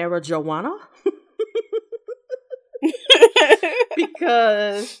marijuana.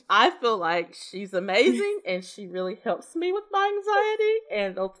 Because I feel like she's amazing and she really helps me with my anxiety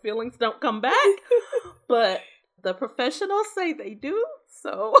and those feelings don't come back. But the professionals say they do,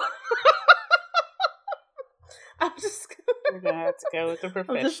 so we're gonna have to go with the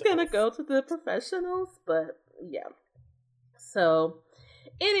professionals. I'm just gonna go to the professionals, but yeah. So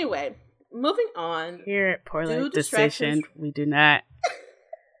anyway, moving on. Here at Poor Life Decision, we do not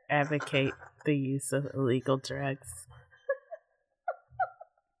advocate the use of illegal drugs.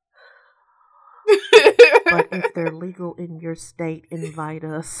 But if they're legal in your state, invite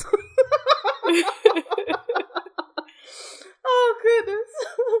us. Oh, goodness.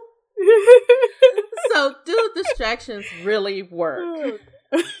 So, do distractions really work?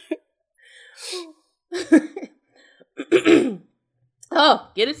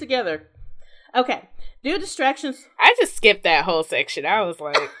 Oh, get it together. Okay. Do distractions... I just skipped that whole section. I was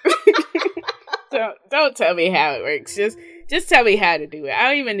like... Don't tell me how it works. Just tell me how to do it. I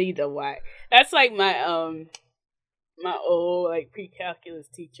don't even need the why. That's like my my old like pre-calculus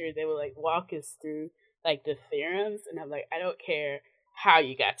teacher. They would like walk us through like the theorems, and I'm like, I don't care how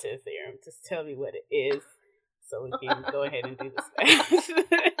you got to a theorem. Just tell me what it is, so we can go ahead and do this math.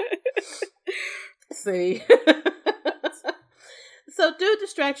 See, so do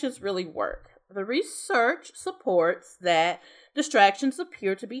distractions really work? The research supports that distractions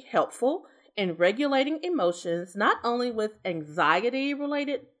appear to be helpful in regulating emotions, not only with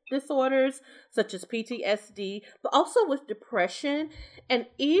anxiety-related disorders such as PTSD, but also with depression and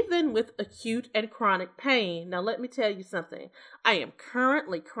even with acute and chronic pain. Now, let me tell you something. I am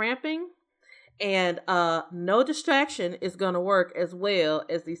currently cramping, and no distraction is going to work as well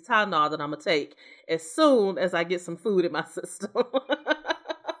as these Tylenol that I'm going to take as soon as I get some food in my system.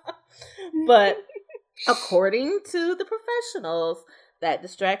 But according to the professionals, that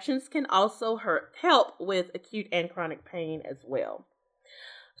distractions can also help with acute and chronic pain as well.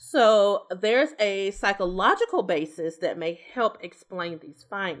 So there's a psychological basis that may help explain these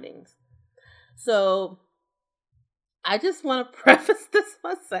findings. So I just want to preface this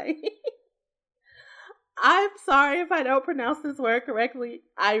by saying, I'm sorry if I don't pronounce this word correctly.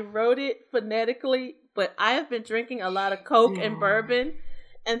 I wrote it phonetically, but I have been drinking a lot of Coke and bourbon.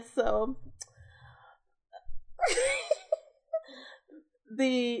 And so...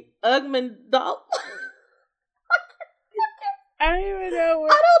 the Ugmandal. I don't even know.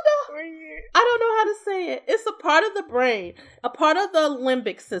 I don't know how to say it. It's a part of the brain, a part of the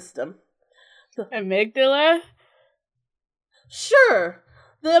limbic system. Amygdala? Sure,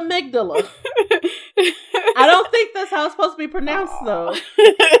 the amygdala. I don't think that's how it's supposed to be pronounced, though.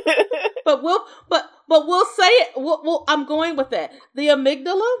 But we'll say it. I'm going with that. The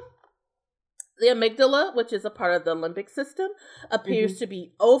amygdala, which is a part of the limbic system, appears to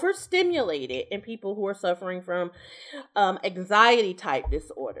be overstimulated in people who are suffering from anxiety-type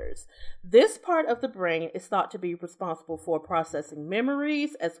disorders. This part of the brain is thought to be responsible for processing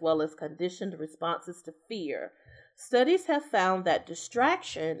memories as well as conditioned responses to fear. Studies have found that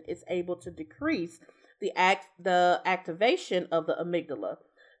distraction is able to decrease the activation of the amygdala.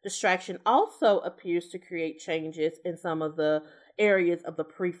 Distraction also appears to create changes in some of the areas of the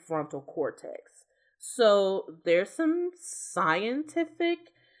prefrontal cortex. So there's some scientific,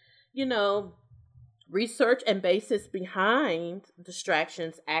 research and basis behind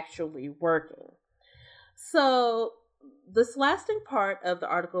distractions actually working. So this lasting part of the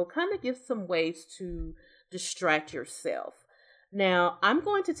article kind of gives some ways to distract yourself. Now, I'm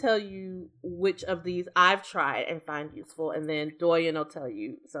going to tell you which of these I've tried and find useful, and then Doyen will tell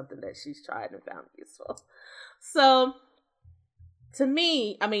you something that she's tried and found useful. So, to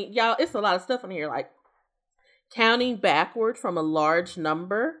me, y'all, it's a lot of stuff in here, like counting backward from a large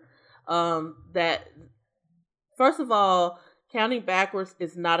number. That, first of all, counting backwards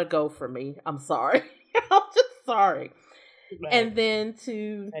is not a go for me. I'm sorry. I'm just sorry. Right. And then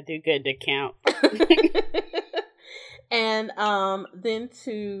I do good to count. And then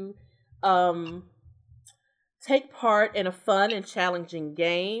to take part in a fun and challenging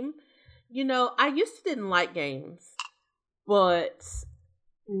game. I used to didn't like games, but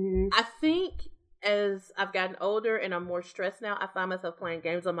I think as I've gotten older and I'm more stressed now, I find myself playing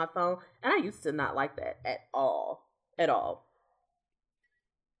games on my phone, and I used to not like that at all. At all.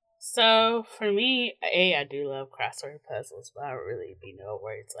 So, for me, I do love crossword puzzles, but I don't really be no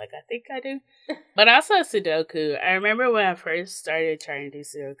words like I think I do. But also Sudoku. I remember when I first started trying to do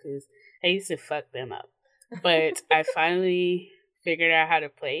Sudokus, I used to fuck them up. But I finally figured out how to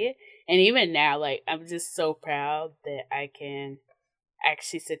play it. And even now, like, I'm just so proud that I can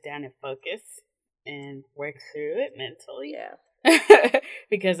actually sit down and focus and work through it mentally. Yeah.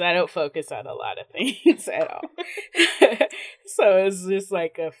 Because I don't focus on a lot of things at all. So it's just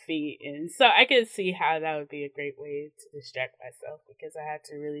like a feat. And so I can see how that would be a great way to distract myself, because I had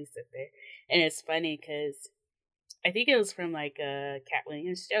to really sit there. And it's funny because I think it was from like a Cat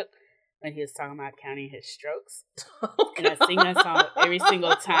Williams joke when he was talking about counting his strokes. And I sing that song every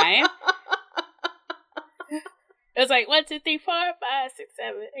single time. It was like 1, 2, 3, 4, 5, 6,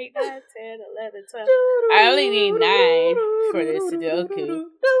 7, 8, 9, 10, 11, 12. I only need 9 for the Sudoku.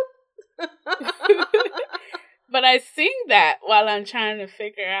 But I sing that while I'm trying to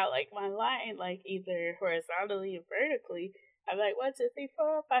figure out like my line, like either horizontally or vertically. I'm like 1, 2, 3,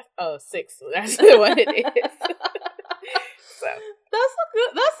 4, 5. Oh, 6. So that's what it is. So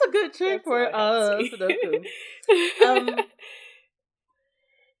that's a good trick for Sudoku.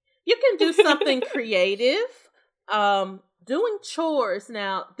 You can do something creative. Doing chores.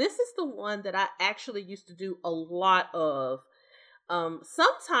 Now, this is the one that I actually used to do a lot of.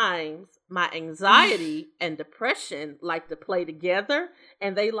 Sometimes my anxiety and depression like to play together,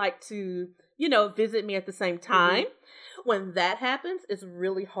 and they like to, visit me at the same time. Mm-hmm. When that happens, it's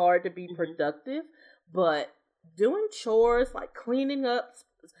really hard to be productive, but doing chores, like cleaning up,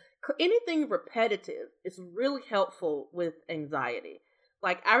 anything repetitive is really helpful with anxiety.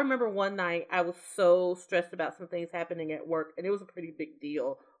 Like, I remember one night I was so stressed about some things happening at work, and it was a pretty big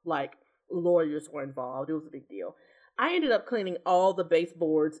deal. Like, lawyers were involved. It was a big deal. I ended up cleaning all the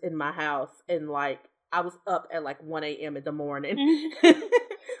baseboards in my house, and like, I was up at like 1 a.m. in the morning.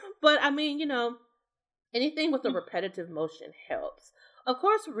 But I mean, anything with a repetitive motion helps. Of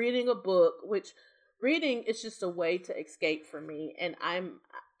course, reading a book, which reading is just a way to escape for me. And I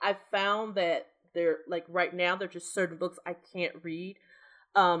found that right now, there are just certain books I can't read.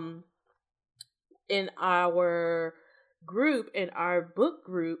 In our book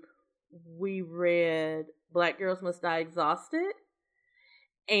group, we read Black Girls Must Die Exhausted,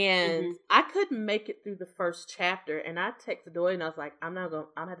 and I couldn't make it through the first chapter, and I texted Doy and I was like, I'm gonna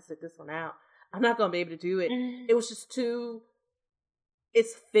have to sit this one out. I'm not gonna be able to do it. It was just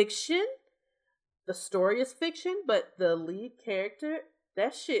it's fiction. The story is fiction, but the lead character,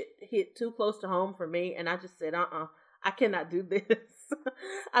 that shit hit too close to home for me, and I just said, I cannot do this.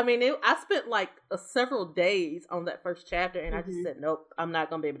 I mean, I spent like several days on that first chapter, and I just said, nope, I'm not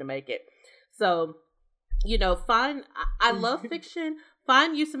going to be able to make it. So, I love fiction.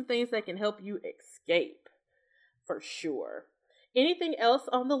 Find you some things that can help you escape, for sure. Anything else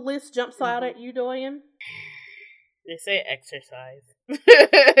on the list jumps out at you, Doyen? They say exercise.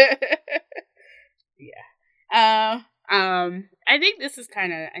 Yeah. I think this is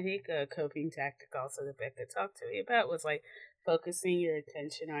a coping tactic also that Becca talked to me about was like focusing your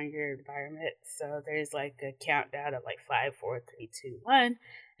attention on your environment. So there's like a countdown of like 5, 4, 3, 2, 1,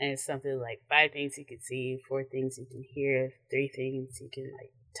 and it's something like 5 things you can see, 4 things you can hear, 3 things you can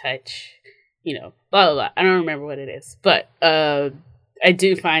like touch, blah blah blah. I don't remember what it is, but I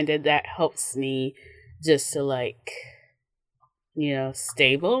do find that helps me just to like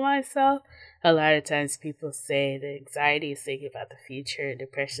stable myself. A lot of times people say that anxiety is thinking about the future,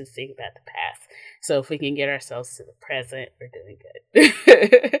 depression is thinking about the past. So if we can get ourselves to the present, we're doing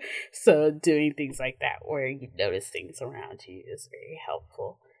good. So doing things like that where you notice things around you is very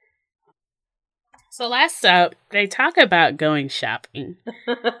helpful. So last up, they talk about going shopping.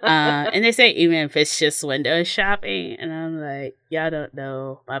 And they say even if it's just window shopping. And I'm like, y'all don't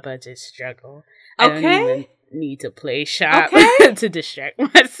know my budget struggle. I don't even need to play shop to distract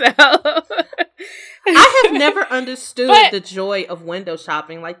myself. I have never understood the joy of window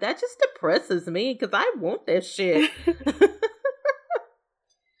shopping. Like, that just depresses me because I want that shit.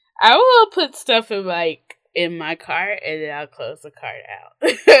 I will put stuff in my cart and then I'll close the cart out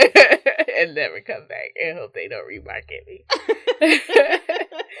and never come back and hope they don't remarket me.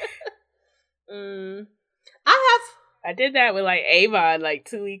 I did that with like Avon like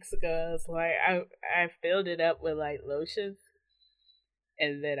 2 weeks ago. So like I filled it up with like lotions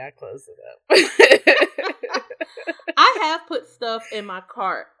and then I closed it up. I have put stuff in my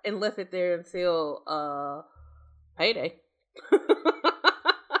cart and left it there until Payday.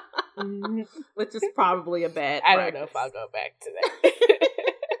 Which is probably a bad I practice. don't know if I'll go back to that.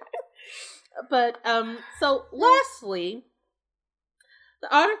 But, so lastly,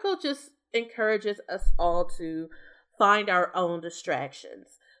 the article just encourages us all to find our own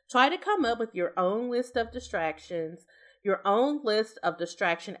distractions. Try to come up with your own list of distractions, your own list of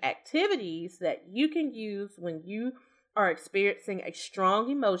distraction activities that you can use when you are experiencing a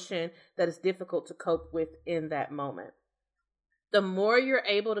strong emotion that is difficult to cope with in that moment. The more you're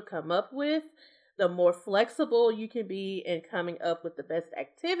able to come up with, the more flexible you can be in coming up with the best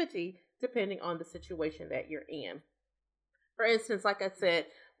activity depending on the situation that you're in. For instance, like I said,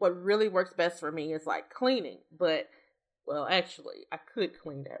 what really works best for me is like cleaning. But, well, actually, I could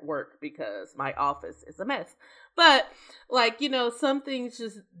clean at work because my office is a mess. But, like, you know, some things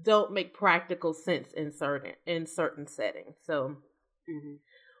just don't make practical sense in certain settings. So,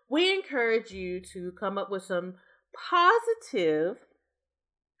 we encourage you to come up with some positive,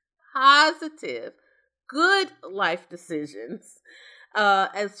 good life decisions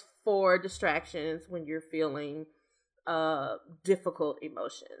as for distractions when you're feeling difficult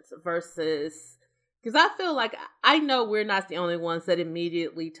emotions versus, because I feel like I know we're not the only ones that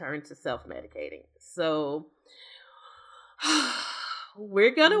immediately turn to self-medicating. So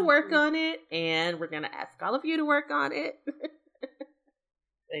we're going to work on it, and we're going to ask all of you to work on it.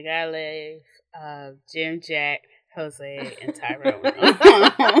 We got to leave Jim, Jack, Jose, and Tyrone.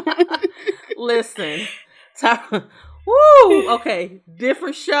 Listen, woo! Okay,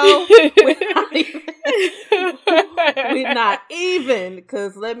 different show. We're not even,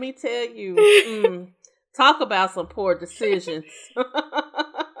 because let me tell you, talk about some poor decisions.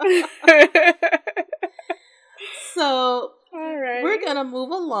 So, all right, we're going to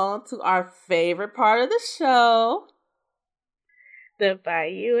move along to our favorite part of the show. The Buy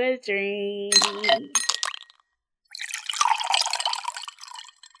You a Drink.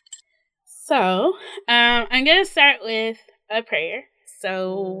 So, I'm going to start with a prayer.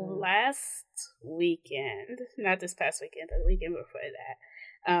 So, last weekend, not this past weekend, but the weekend before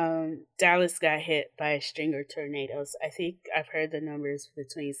that, Dallas got hit by a string of tornadoes. I think I've heard the numbers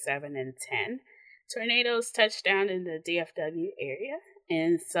between 7 and 10. Tornadoes touched down in the DFW area.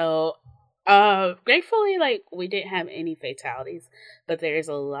 And so, gratefully, like, we didn't have any fatalities, but there's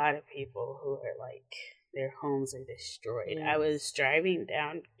a lot of people who are, like, their homes are destroyed. Yes. I was driving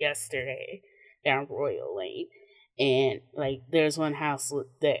down yesterday, down Royal Lane, and, like, there's one house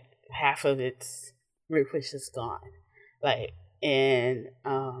that half of its roof was just gone. Like, and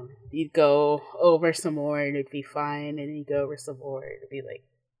you'd go over some more and it'd be fine, and you'd go over some more, it'd be, like,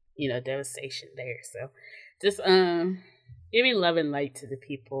 you know, devastation there. So, just giving love and light to the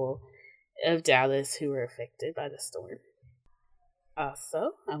people of Dallas who were affected by the storm.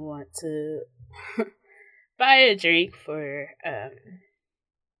 Also, I want to buy a drink for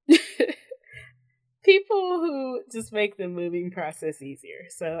people who just make the moving process easier.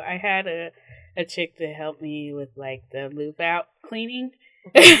 So I had a chick to help me with, like, the move out cleaning.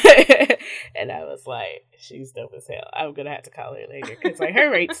 And I was like, she's dope as hell. I'm gonna have to call her later because, like,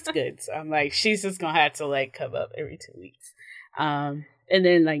 her rate's good. So I'm like, she's just gonna have to, like, come up every 2 weeks. And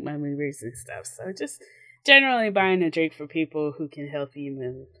then, like, my movers and stuff. So just generally buying a drink for people who can help you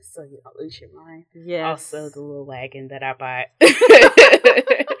move so you don't lose your mind. Yeah. Also, the little wagon that I bought.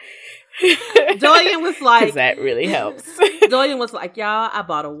 Doyen was like, that really helps. Doyen was like, y'all, I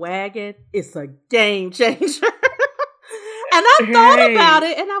bought a wagon. It's a game changer. And I thought about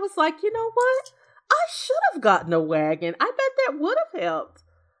it, and I was like, you know what? I should have gotten a wagon. I bet that would have helped.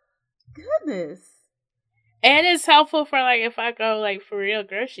 Goodness. And it's helpful for, like, if I go, like, for real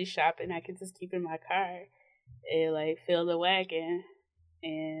grocery shopping, I can just keep in my car and, like, fill the wagon.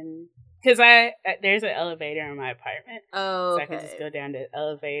 And because there's an elevator in my apartment. Oh, okay. So I can just go down the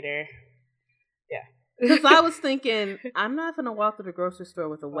elevator. Yeah. Because I was thinking, I'm not going to walk to the grocery store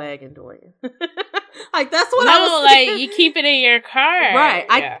with a wagon, Doyen. Like, that's what I was thinking. Like, you keep it in your car.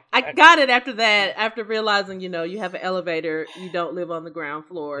 Right. I got it after that, after realizing, you know, you have an elevator, you don't live on the ground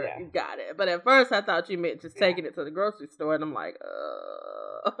floor, you got it. But at first, I thought you meant just taking it to the grocery store, and I'm like,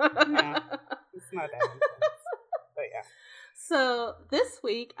 No, it's not that intense. But yeah. So, this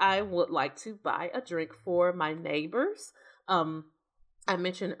week, I would like to buy a drink for my neighbors. I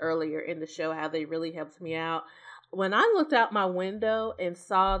mentioned earlier in the show how they really helped me out. When I looked out my window and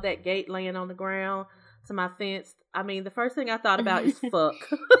saw that gate laying on the ground to my fence, I mean, the first thing I thought about is fuck.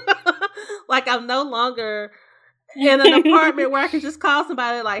 Like, I'm no longer in an apartment where I can just call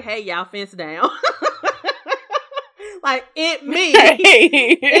somebody like, hey, y'all fence down. Like, it me.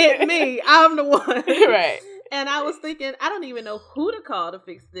 I'm the one. Right. And I was thinking, I don't even know who to call to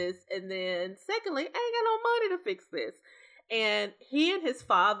fix this. And then secondly, I ain't got no money to fix this. And he and his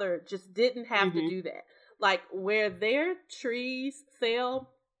father just didn't have to do that. Like where their trees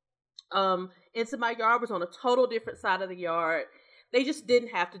fell into my yard was on a total different side of the yard. They just didn't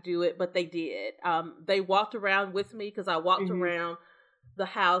have to do it, but they did. They walked around with me because I walked around the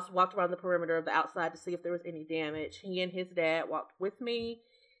house, walked around the perimeter of the outside to see if there was any damage. He and his dad walked with me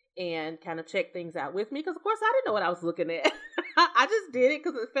and kind of checked things out with me because, of course, I didn't know what I was looking at. I just did it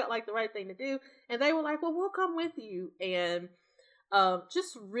because it felt like the right thing to do. And they were like, well, we'll come with you. And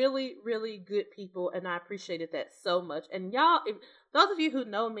just really, really good people. And I appreciated that so much. And y'all, if those of you who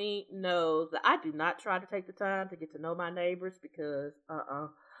know me know that I do not try to take the time to get to know my neighbors because I'm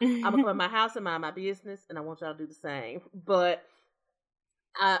going to come in my house and mind my business. And I want y'all to do the same. But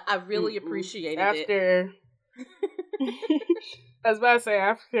I really appreciated it. I was about to say,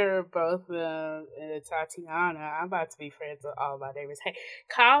 after both and Tatiana, I'm about to be friends with all my neighbors. Hey,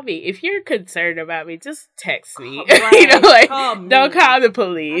 call me. If you're concerned about me, just text me. Right. You know, like, don't call the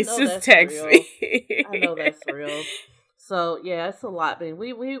police. Just text me. I know that's real. So, yeah, it's a lot. But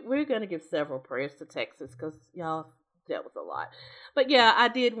we're going to give several prayers to Texas because, y'all, that was a lot. But, yeah, I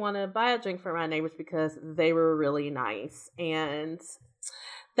did want to buy a drink for my neighbors because they were really nice. And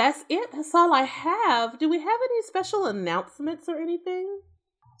that's it. That's all I have. Do we have any special announcements or anything?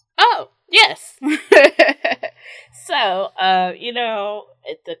 Oh, yes. So, you know,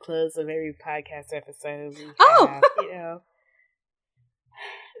 at the close of every podcast episode, we have, you know,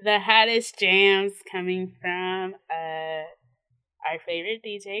 the hottest jams coming from our favorite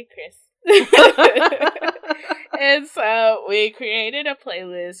DJ, Chris. And so we created a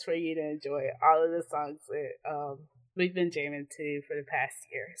playlist for you to enjoy all of the songs that we've been jamming to for the past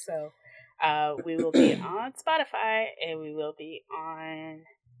year. So we will be on Spotify and we will be on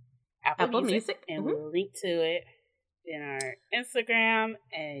Apple Music. And we'll link to it in our Instagram,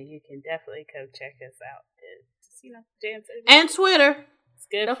 and you can definitely come check us out. Just, you know, jam to and Twitter. It's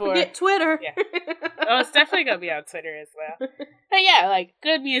good. Don't forget Twitter. Yeah. Oh, it's definitely gonna be on Twitter as well. But yeah, like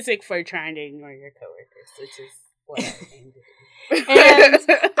good music for trying to ignore your coworkers, which is what I aim to do. And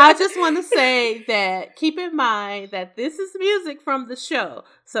I just want to say that keep in mind that this is music from the show.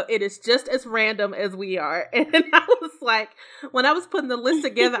 So it is just as random as we are. And I was like, when I was putting the list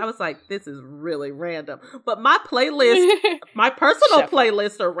together, I was like, this is really random. But my playlist, my personal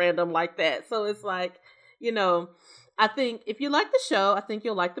playlists are random like that. So it's like, you know, I think if you like the show, I think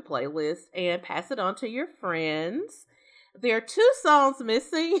you'll like the playlist and pass it on to your friends. There are 2 songs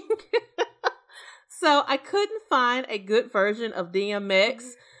missing. So I couldn't find a good version of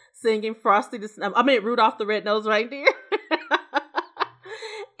DMX singing Rudolph the Red-Nosed Reindeer.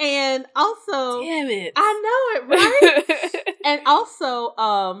 And also, damn it. I know it, right? And also,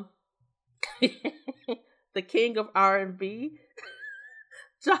 the king of R&B,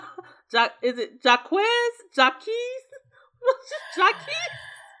 is it Jaquez?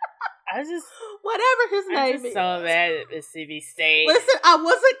 Whatever his name is. I'm so mad at Mississippi State. Listen, I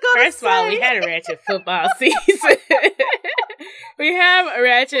wasn't gonna First of all, we had a ratchet football season. We have a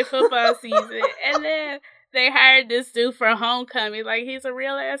ratchet football season, and then they hired this dude for homecoming. Like, he's a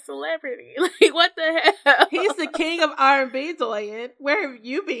real ass celebrity. Like, what the hell? He's the king of R&B, Doyen. Where have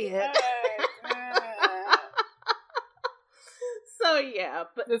you been? So yeah,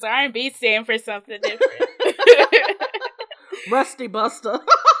 but does R&B stand for something different? Rusty Buster.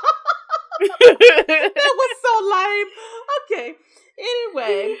 That was so lame. Okay.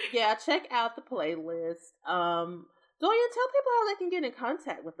 Anyway, yeah, check out the playlist. Doyen, tell people how they can get in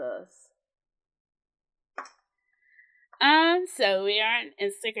contact with us. So we are on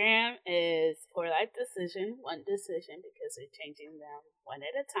Instagram is Poor Life Decision, one decision because we're changing them one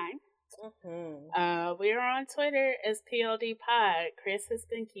at a time. We are on Twitter as PLD Pod. Chris has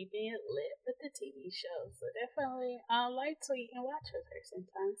been keeping it lit with the TV show, so definitely like, tweet, and watch with her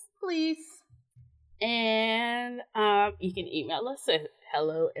sometimes, please. And you can email us at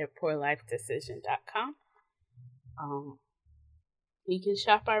hello@poorlifedecision.com. You can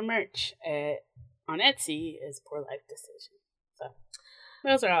shop our merch on Etsy as Poor Life Decision. So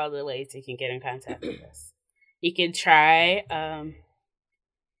those are all the ways you can get in contact with us. You can try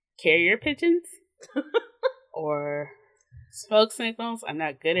carrier pigeons or smoke signals. I'm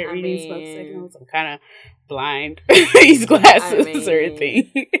not good at reading smoke signals. I'm kind of blind. These glasses are a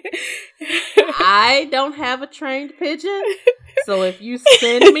thing. I don't have a trained pigeon, so if you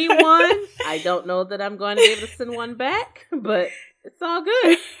send me one, I don't know that I'm going to be able to send one back, but it's all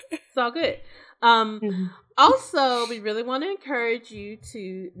good. It's all good. Also, we really want to encourage you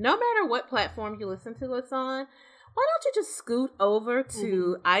to, no matter what platform you listen to us on, why don't you just scoot over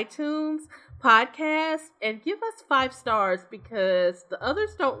to iTunes, podcast and give us 5 stars because the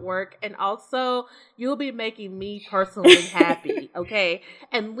others don't work, and also you'll be making me personally happy. Okay,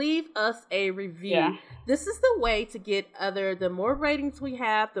 and leave us a review. Yeah. This is the way to get the more ratings we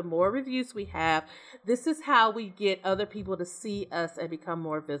have, the more reviews we have. This is how we get other people to see us and become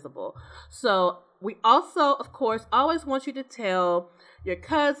more visible. So we also, of course, always want you to tell your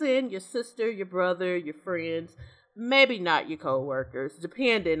cousin, your sister, your brother, your friends, maybe not your coworkers,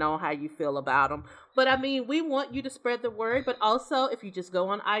 depending on how you feel about them. But I mean, we want you to spread the word. But also, if you just go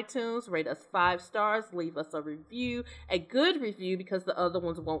on iTunes, rate us 5 stars, leave us a review, a good review, because the other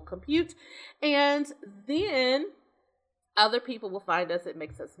ones won't compute. And then other people will find us. It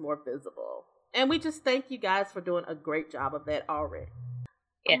makes us more visible. And we just thank you guys for doing a great job of that already.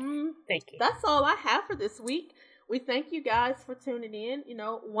 Yes, thank you. That's all I have for this week. We thank you guys for tuning in. You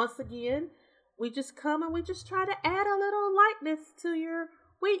know, once again, we just come and we just try to add a little lightness to your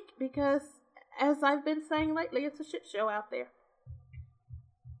week because, as I've been saying lately, it's a shit show out there.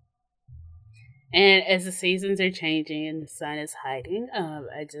 And as the seasons are changing and the sun is hiding,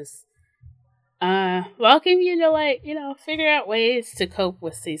 I just welcome you to figure out ways to cope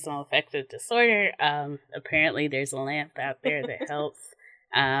with seasonal affective disorder. Apparently there's a lamp out there that helps.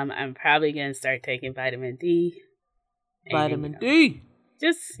 I'm probably gonna start taking vitamin D. Vitamin D.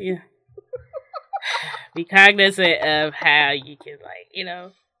 Just be cognizant of how you can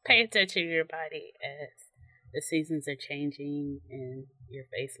pay attention to your body as the seasons are changing and your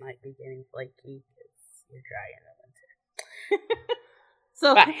face might be getting flaky because you're dry in the winter.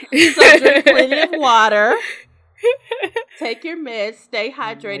 So drink plenty of water. Take your meds. Stay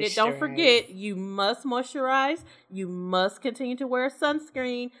hydrated. Don't forget, you must moisturize. You must continue to wear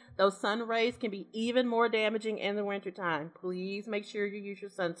sunscreen. Those sun rays can be even more damaging in the wintertime. Please make sure you use your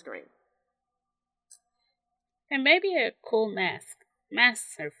sunscreen. And maybe a cool mask.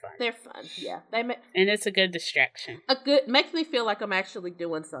 Masks are fun. They're fun, yeah. And it's a good distraction. Makes me feel like I'm actually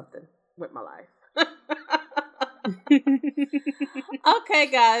doing something with my life. Okay,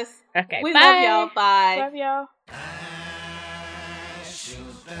 guys. Okay, we bye. love y'all. Bye. Love y'all.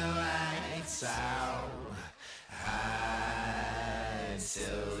 Shoot the lights out high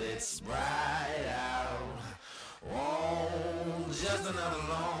till it's bright out. Oh, just another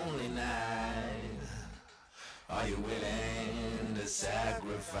lonely night. Are you willing to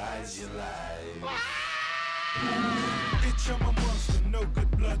sacrifice your life? Bitch, I'm a monster, no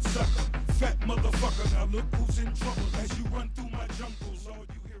good blood sucker. Fat motherfucker, now look who's in trouble.